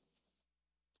do it.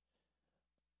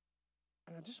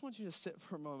 And I just want you to sit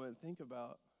for a moment and think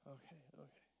about, okay.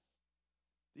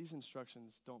 These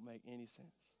instructions don't make any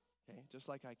sense, okay? Just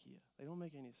like IKEA. They don't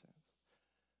make any sense.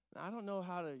 Now, I don't know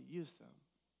how to use them.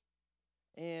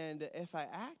 And if I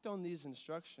act on these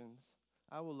instructions,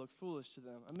 I will look foolish to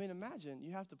them. I mean, imagine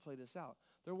you have to play this out.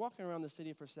 They're walking around the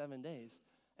city for 7 days.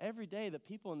 Every day, the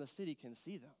people in the city can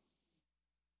see them.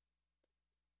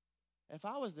 If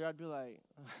I was there, I'd be like,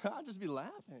 I'd just be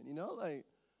laughing, you know? Like,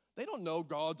 they don't know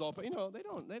God's all, you know,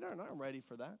 they're not ready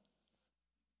for that.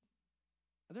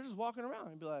 And they're just walking around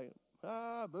and be like,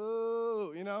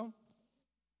 boo, you know?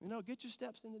 You know, get your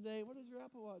steps in today. What does your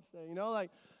Apple Watch say? You know,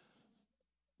 like,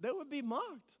 they would be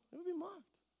mocked. They would be mocked.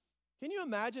 Can you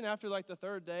imagine after like the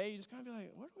third day, you just kind of be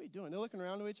like, what are we doing? They're looking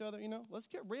around to each other, you know? Let's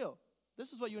get real.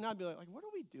 This is what you and I'd be like, what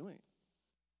are we doing?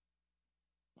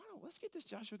 Let's get this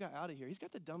Joshua guy out of here. He's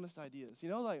got the dumbest ideas, you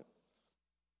know? Like,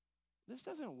 this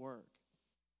doesn't work.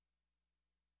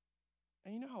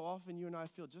 And you know how often you and I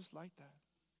feel just like that?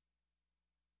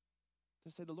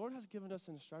 To say, the Lord has given us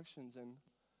instructions, and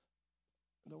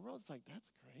the world's like,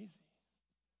 that's crazy.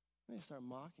 And they start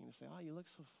mocking and say, oh, you look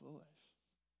so foolish.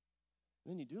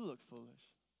 And then you do look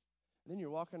foolish. And then you're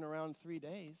walking around 3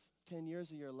 days, 10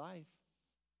 years of your life.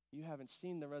 You haven't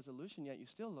seen the resolution yet. You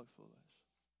still look foolish.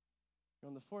 You're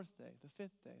on the 4th day, the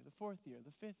 5th day, the 4th year,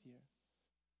 the 5th year,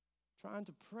 trying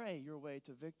to pray your way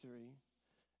to victory.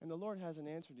 And the Lord hasn't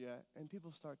answered yet. And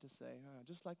people start to say,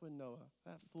 just like with Noah,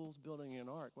 that fool's building an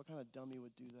ark. What kind of dummy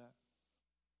would do that?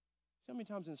 See how many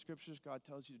times in scriptures God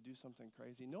tells you to do something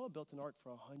crazy? Noah built an ark for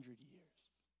 100 years.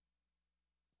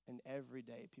 And every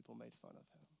day people made fun of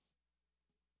him.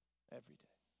 Every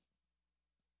day.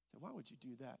 So why would you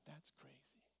do that? That's crazy.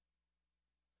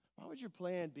 Why would your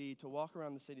plan be to walk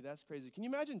around the city? That's crazy. Can you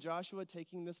imagine Joshua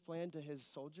taking this plan to his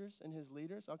soldiers and his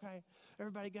leaders? Okay,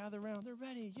 everybody gather around. They're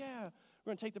ready. Yeah,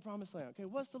 we're going to take the promised land. Okay,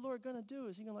 what's the Lord going to do?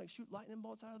 Is he going to like shoot lightning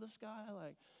bolts out of the sky?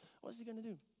 Like, what's he going to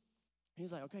do?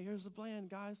 He's like, okay, here's the plan,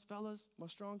 guys, fellas, my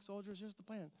strong soldiers. Here's the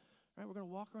plan. All right, we're going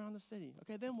to walk around the city.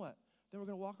 Okay, then what? Then we're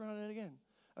going to walk around it again.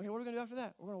 Okay, what are we going to do after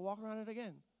that? We're going to walk around it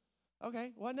again.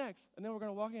 Okay, what next? And then we're going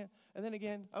to walk in, and then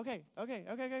again. Okay.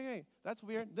 That's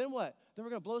weird. Then what? Then we're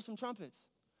going to blow some trumpets.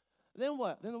 Then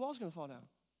what? Then the wall's going to fall down.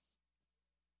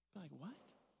 You're like, what?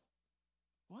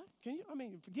 What?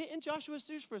 Get in Joshua's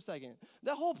shoes for a second.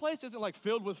 That whole place isn't like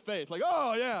filled with faith. Like,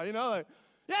 oh, yeah, you know, like,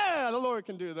 yeah, the Lord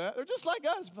can do that. They're just like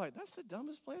us. Like, that's the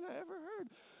dumbest plan I ever heard.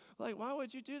 Like, why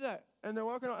would you do that? And they're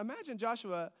walking around. Imagine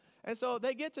Joshua. And so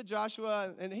they get to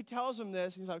Joshua, and he tells them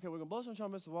this. He's like, okay, we're going to blow some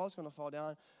trumpets. The wall's going to fall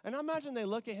down. And I imagine they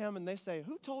look at him, and they say,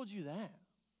 who told you that?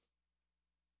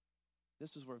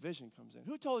 This is where vision comes in.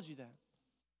 Who told you that?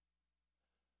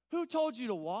 Who told you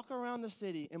to walk around the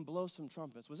city and blow some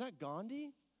trumpets? Was that Gandhi?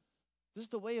 Is this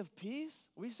the way of peace?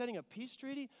 Are we setting a peace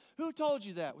treaty? Who told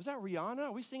you that? Was that Rihanna?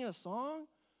 Are we singing a song?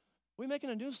 Are we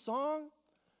making a new song?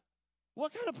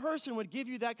 What kind of person would give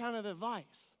you that kind of advice?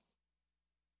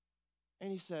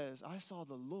 And he says, I saw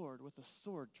the Lord with a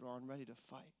sword drawn, ready to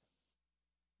fight.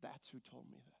 That's who told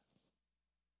me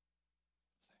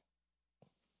that.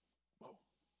 Whoa.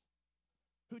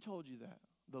 Who told you that?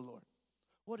 The Lord.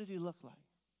 What did he look like?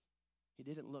 He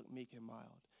didn't look meek and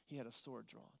mild. He had a sword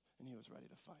drawn, and he was ready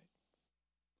to fight.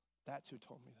 That's who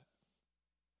told me that.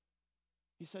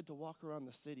 He said to walk around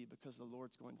the city because the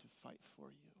Lord's going to fight for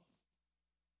you.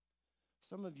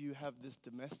 Some of you have this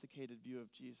domesticated view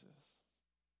of Jesus,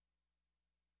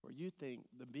 where you think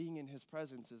the being in his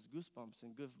presence is goosebumps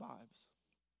and good vibes,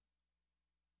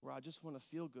 where I just want to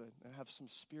feel good and have some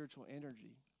spiritual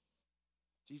energy.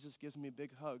 Jesus gives me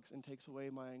big hugs and takes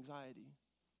away my anxiety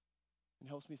and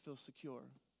helps me feel secure,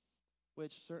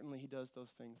 which certainly he does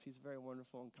those things. He's very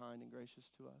wonderful and kind and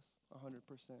gracious to us, 100%.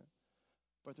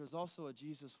 But there's also a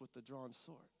Jesus with the drawn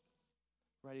sword,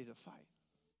 ready to fight.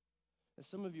 And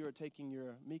some of you are taking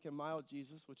your meek and mild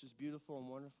Jesus, which is beautiful and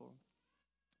wonderful,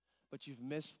 but you've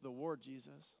missed the war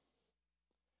Jesus.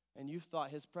 And you thought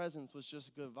his presence was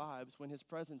just good vibes when his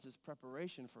presence is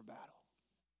preparation for battle.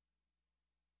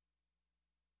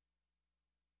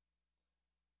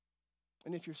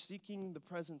 And if you're seeking the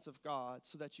presence of God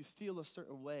so that you feel a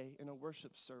certain way in a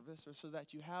worship service, or so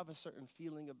that you have a certain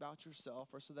feeling about yourself,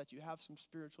 or so that you have some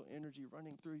spiritual energy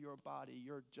running through your body,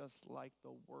 you're just like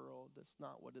the world. That's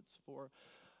not what it's for.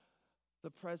 The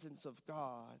presence of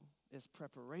God is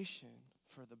preparation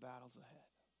for the battles ahead.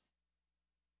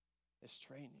 It's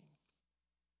training.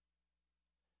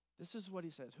 This is what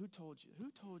he says. Who told you? Who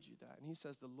told you that? And he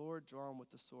says, the Lord drawn with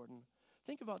the sword. And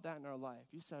think about that in our life.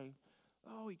 You say,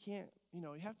 oh, you can't, you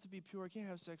have to be pure. You can't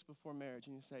have sex before marriage.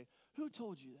 And you say, who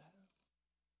told you that?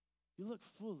 You look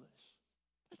foolish.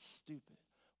 That's stupid.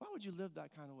 Why would you live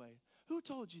that kind of way? Who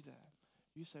told you that?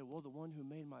 You say, well, the one who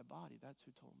made my body, that's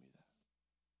who told me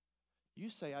that.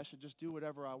 You say I should just do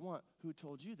whatever I want. Who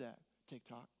told you that?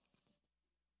 TikTok.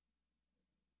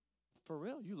 For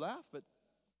real, you laugh, but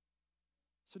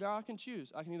so now I can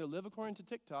choose. I can either live according to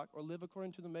TikTok or live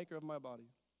according to the maker of my body.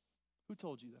 Who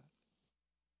told you that?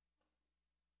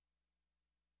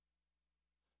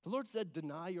 The Lord said,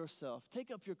 deny yourself.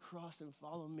 Take up your cross and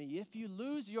follow me. If you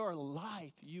lose your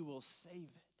life, you will save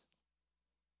it.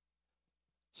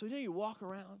 So you walk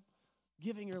around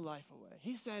giving your life away.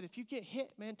 He said, if you get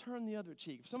hit, man, turn the other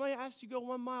cheek. If somebody asks you to go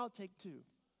 1 mile, take 2.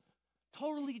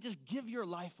 Totally just give your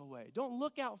life away. Don't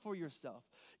look out for yourself.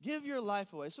 Give your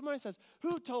life away. Somebody says,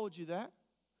 who told you that?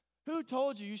 Who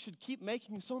told you should keep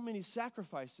making so many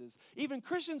sacrifices? Even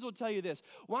Christians will tell you this.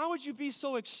 Why would you be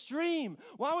so extreme?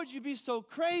 Why would you be so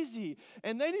crazy?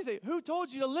 And then you think, who told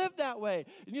you to live that way?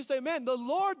 And you say, man, the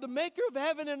Lord, the maker of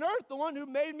heaven and earth, the one who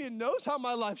made me, knows how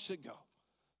my life should go.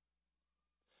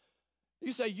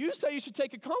 You say you should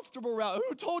take a comfortable route.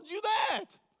 Who told you that?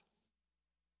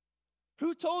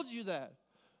 Who told you that?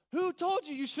 Who told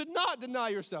you should not deny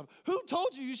yourself? Who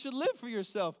told you should live for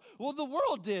yourself? Well, the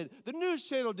world did. The news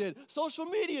channel did. Social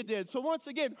media did. So once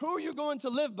again, who are you going to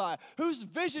live by? Whose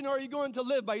vision are you going to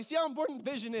live by? You see how important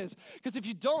vision is? Because if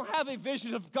you don't have a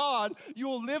vision of God, you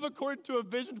will live according to a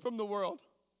vision from the world.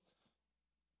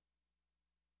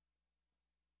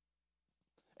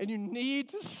 And you need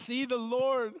to see the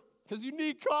Lord because you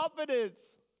need confidence.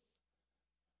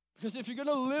 Because if you're going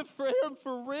to live for him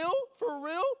for real,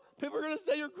 people are going to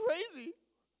say you're crazy.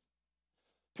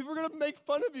 People are going to make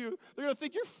fun of you. They're going to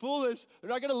think you're foolish. They're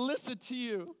not going to listen to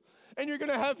you. And you're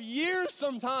going to have years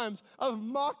sometimes of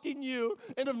mocking you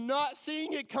and of not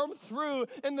seeing it come through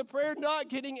and the prayer not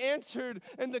getting answered.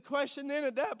 And the question then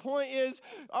at that point is,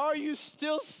 are you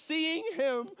still seeing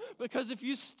him? Because if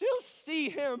you still see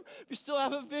him, if you still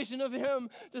have a vision of him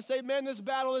to say, man, this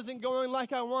battle isn't going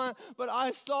like I want, but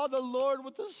I saw the Lord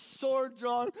with the sword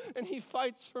drawn and he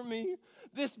fights for me.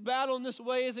 This battle in this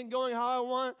way isn't going how I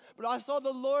want, but I saw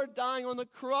the Lord dying on the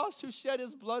cross who shed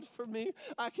his blood for me.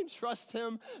 I can trust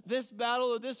him. This battle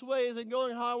or this way isn't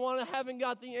going how I want. I haven't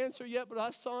got the answer yet, but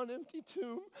I saw an empty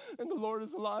tomb, and the Lord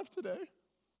is alive today.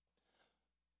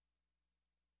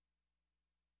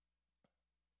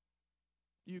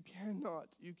 You cannot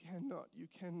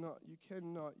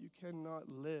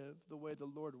live the way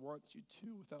the Lord wants you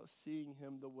to without seeing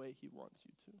him the way he wants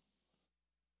you to.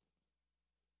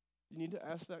 You need to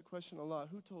ask that question a lot.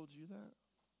 Who told you that?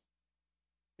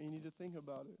 And you need to think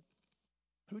about it.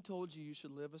 Who told you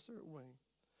should live a certain way?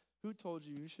 Who told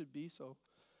you should be so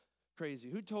crazy?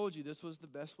 Who told you this was the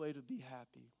best way to be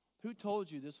happy? Who told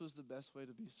you this was the best way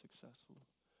to be successful?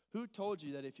 Who told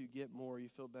you that if you get more, you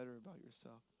feel better about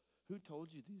yourself? Who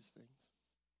told you these things?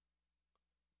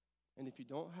 And if you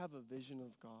don't have a vision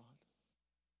of God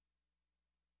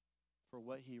for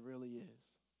what he really is,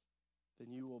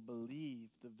 then you will believe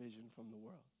the vision from the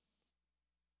world.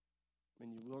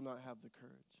 And you will not have the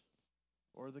courage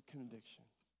or the conviction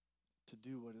to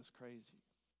do what is crazy.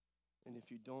 And if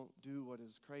you don't do what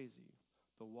is crazy,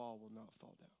 the wall will not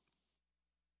fall down.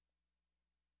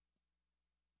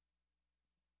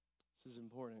 This is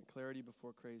important. Clarity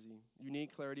before crazy. You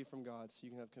need clarity from God so you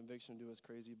can have conviction to do what's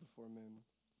crazy before men.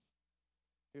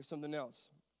 Here's something else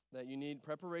that you need.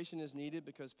 Preparation is needed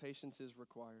because patience is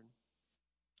required.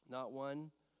 Not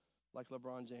one, like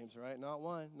LeBron James, right? Not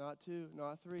 1, not 2,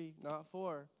 not 3, not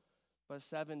 4, but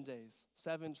 7 days,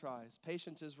 7 tries.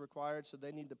 Patience is required, so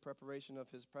they need the preparation of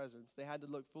his presence. They had to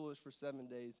look foolish for 7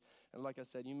 days. And like I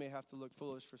said, you may have to look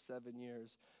foolish for 7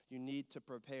 years. You need to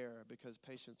prepare because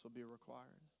patience will be required.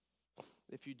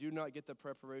 If you do not get the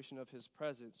preparation of his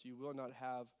presence, you will not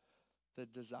have the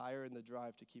desire and the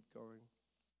drive to keep going.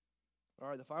 All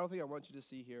right, the final thing I want you to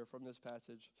see here from this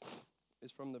passage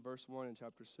is from the verse 1 in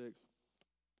chapter 6.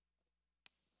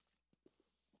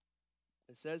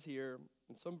 It says here,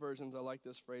 in some versions I like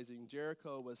this phrasing,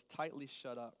 Jericho was tightly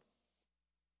shut up.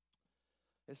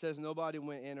 It says nobody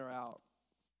went in or out,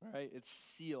 right? It's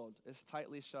sealed. It's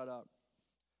tightly shut up.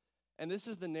 And this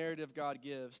is the narrative God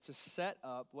gives to set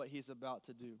up what he's about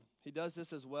to do. He does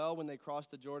this as well when they cross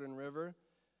the Jordan River.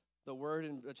 The word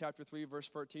in chapter 3, verse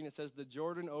 14, it says, the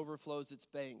Jordan overflows its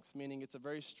banks, meaning it's a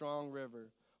very strong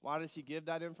river. Why does he give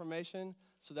that information?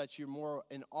 So that you're more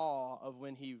in awe of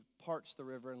when he parts the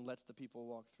river and lets the people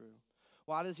walk through.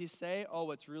 Why does he say,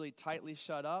 oh, it's really tightly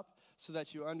shut up? So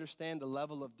that you understand the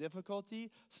level of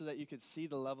difficulty, so that you could see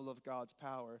the level of God's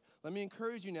power. Let me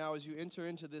encourage you now as you enter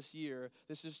into this year,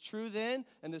 this is true then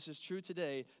and this is true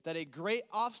today, that a great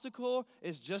obstacle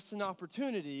is just an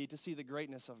opportunity to see the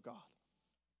greatness of God.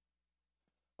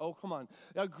 Oh, come on.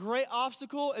 A great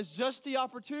obstacle is just the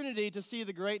opportunity to see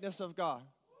the greatness of God.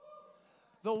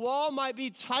 The wall might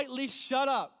be tightly shut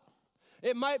up.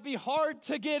 It might be hard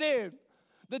to get in.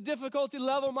 The difficulty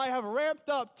level might have ramped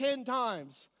up 10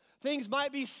 times. Things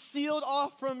might be sealed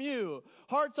off from you.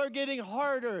 Hearts are getting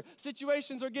harder.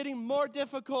 Situations are getting more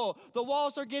difficult. The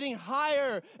walls are getting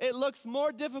higher. It looks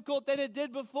more difficult than it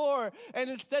did before. And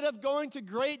instead of going to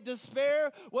great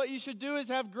despair, what you should do is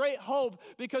have great hope,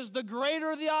 because the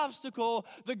greater the obstacle,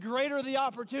 the greater the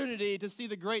opportunity to see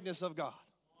the greatness of God.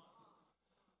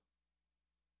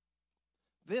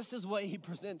 This is what he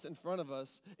presents in front of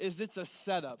us, is it's a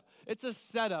setup. It's a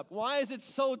setup. Why is it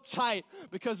so tight?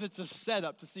 Because it's a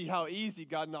setup to see how easy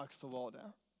God knocks the wall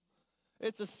down.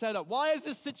 It's a setup. Why is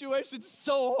this situation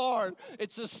so hard?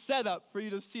 It's a setup for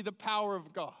you to see the power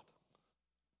of God.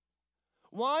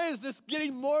 Why is this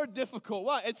getting more difficult?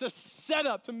 Why? It's a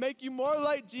setup to make you more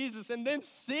like Jesus and then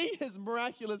see his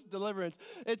miraculous deliverance.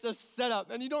 It's a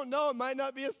setup. And you don't know, it might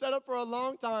not be a setup for a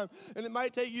long time. And it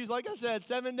might take you, like I said,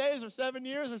 7 days or 7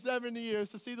 years or 70 years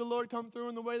to see the Lord come through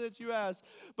in the way that you ask.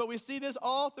 But we see this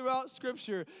all throughout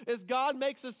Scripture, is God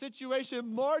makes a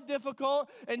situation more difficult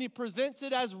and he presents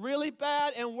it as really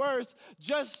bad and worse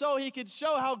just so he could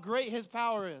show how great his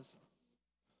power is.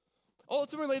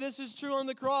 Ultimately, this is true on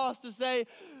the cross, to say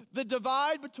the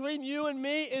divide between you and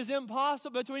me is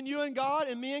impossible, between you and God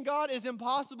and me and God is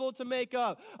impossible to make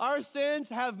up. Our sins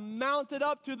have mounted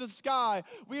up to the sky.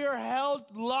 We are held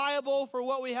liable for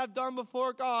what we have done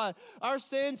before God. Our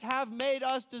sins have made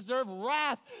us deserve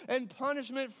wrath and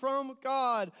punishment from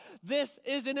God. This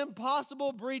is an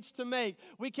impossible breach to make.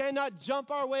 We cannot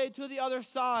jump our way to the other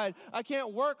side. I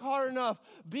can't work hard enough,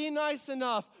 be nice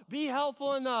enough, be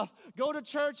helpful enough, go to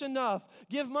church enough,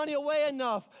 give money away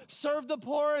enough, serve the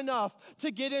poor enough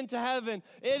to get into heaven.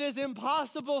 It is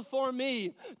impossible for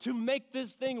me to make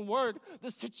this thing work.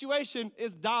 The situation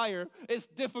is dire, it's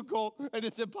difficult, and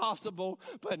it's impossible,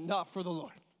 but not for the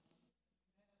Lord.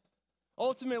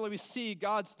 Ultimately, we see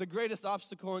the greatest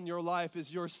obstacle in your life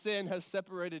is your sin has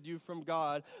separated you from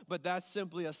God, but that's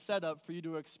simply a setup for you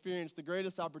to experience the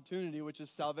greatest opportunity, which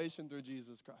is salvation through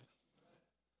Jesus Christ.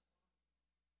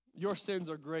 Your sins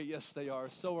are great, yes they are,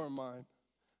 so are mine.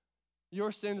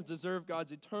 Your sins deserve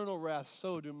God's eternal wrath,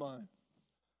 so do mine.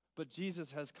 But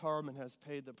Jesus has come and has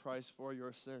paid the price for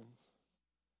your sins.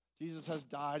 Jesus has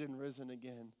died and risen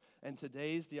again, and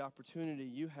today's the opportunity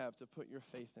you have to put your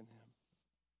faith in him.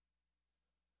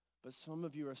 But some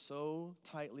of you are so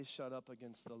tightly shut up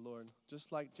against the Lord,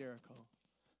 just like Jericho.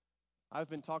 I've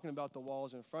been talking about the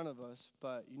walls in front of us,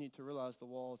 but you need to realize the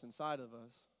walls inside of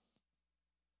us.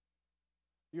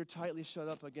 You're tightly shut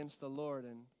up against the Lord,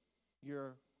 and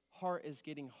your heart is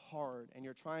getting hard, and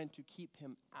you're trying to keep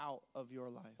him out of your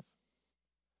life.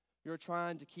 You're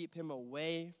trying to keep him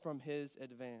away from his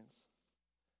advance.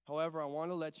 However, I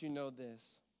want to let you know this.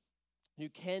 You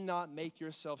cannot make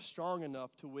yourself strong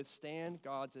enough to withstand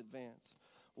God's advance.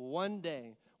 One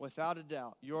day, without a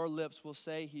doubt, your lips will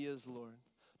say he is Lord.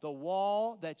 The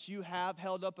wall that you have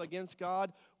held up against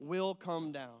God will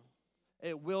come down.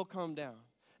 It will come down.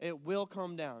 It will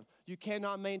come down. You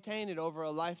cannot maintain it over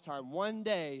a lifetime. One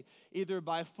day, either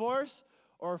by force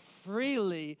or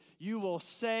freely, you will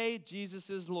say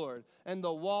Jesus is Lord. And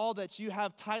the wall that you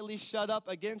have tightly shut up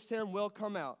against him will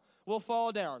come out, will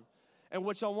fall down. And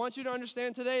what I want you to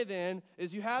understand today then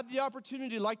is you have the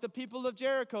opportunity, like the people of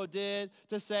Jericho did,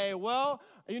 to say, well,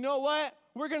 you know what?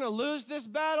 We're going to lose this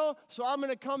battle, so I'm going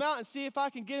to come out and see if I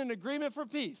can get an agreement for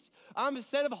peace.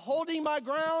 Instead of holding my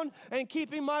ground and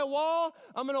keeping my wall,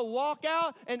 I'm going to walk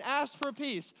out and ask for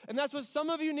peace. And that's what some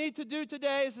of you need to do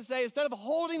today, is to say, instead of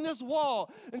holding this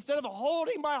wall, instead of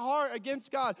holding my heart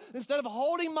against God, instead of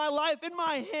holding my life in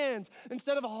my hands,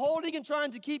 instead of holding and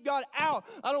trying to keep God out,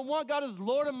 I don't want God as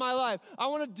Lord of my life. I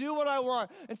want to do what I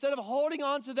want. Instead of holding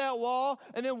on to that wall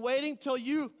and then waiting till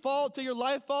you fall, till your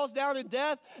life falls down in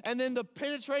death, and then the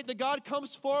God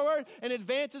comes forward and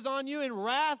advances on you in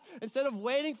wrath, instead of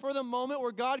waiting for the moment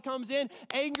where God comes in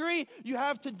angry, you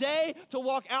have today to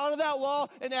walk out of that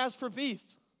wall and ask for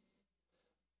peace.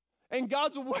 And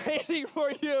God's waiting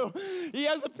for you. He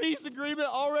has a peace agreement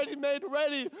already made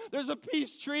ready. There's a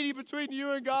peace treaty between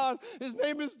you and God. His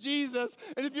name is Jesus.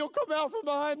 And if you'll come out from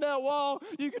behind that wall,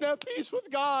 you can have peace with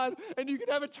God and you can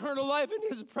have eternal life in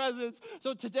His presence.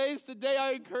 So today's the day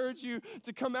I encourage you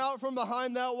to come out from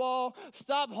behind that wall.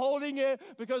 Stop holding it,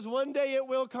 because one day it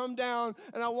will come down.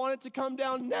 And I want it to come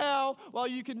down now while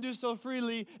you can do so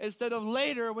freely, instead of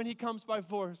later when He comes by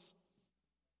force.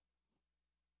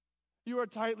 You are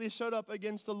tightly shut up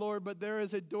against the Lord, but there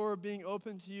is a door being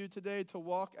opened to you today to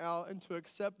walk out and to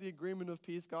accept the agreement of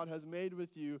peace God has made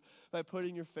with you by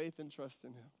putting your faith and trust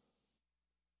in Him.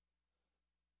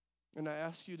 And I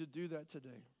ask you to do that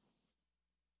today.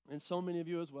 And so many of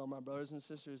you as well, my brothers and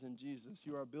sisters in Jesus,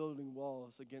 you are building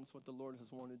walls against what the Lord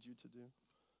has wanted you to do.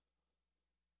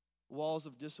 Walls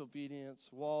of disobedience,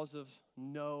 walls of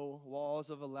no, walls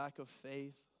of a lack of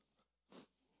faith.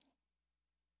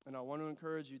 And I want to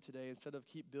encourage you today, instead of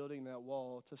keep building that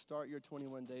wall, to start your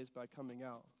 21 days by coming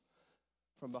out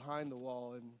from behind the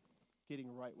wall and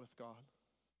getting right with God.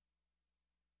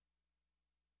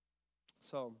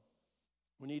 So,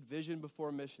 we need vision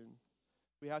before mission.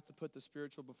 We have to put the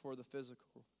spiritual before the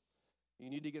physical. You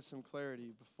need to get some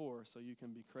clarity before so you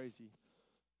can be crazy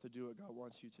to do what God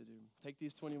wants you to do. Take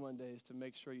these 21 days to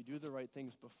make sure you do the right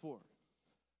things before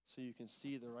so you can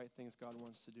see the right things God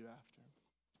wants to do after.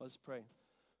 Let's pray.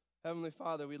 Heavenly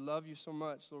Father, we love you so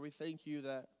much. Lord, we thank you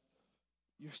that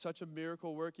you're such a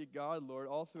miracle working God, Lord,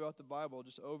 all throughout the Bible.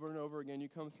 Just over and over again, you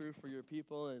come through for your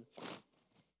people.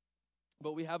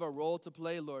 But we have a role to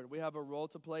play, Lord. We have a role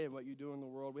to play in what you do in the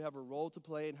world. We have a role to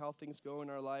play in how things go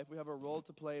in our life. We have a role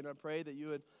to play, and I pray that you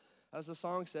would, as the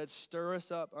song said, stir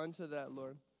us up unto that,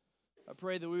 Lord. I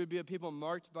pray that we would be a people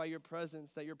marked by your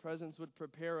presence, that your presence would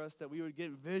prepare us, that we would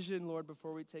get vision, Lord,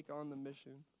 before we take on the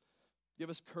mission. Give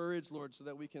us courage, Lord, so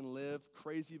that we can live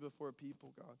crazy before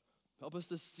people, God. Help us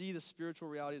to see the spiritual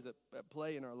realities that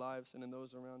play in our lives and in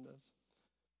those around us.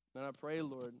 And I pray,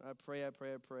 Lord, I pray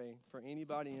for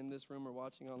anybody in this room or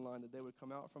watching online that they would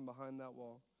come out from behind that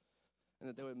wall and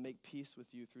that they would make peace with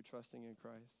you through trusting in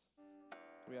Christ.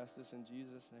 We ask this in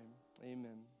Jesus' name.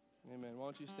 Amen. Amen. Why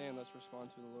don't you stand? Let's respond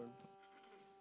to the Lord.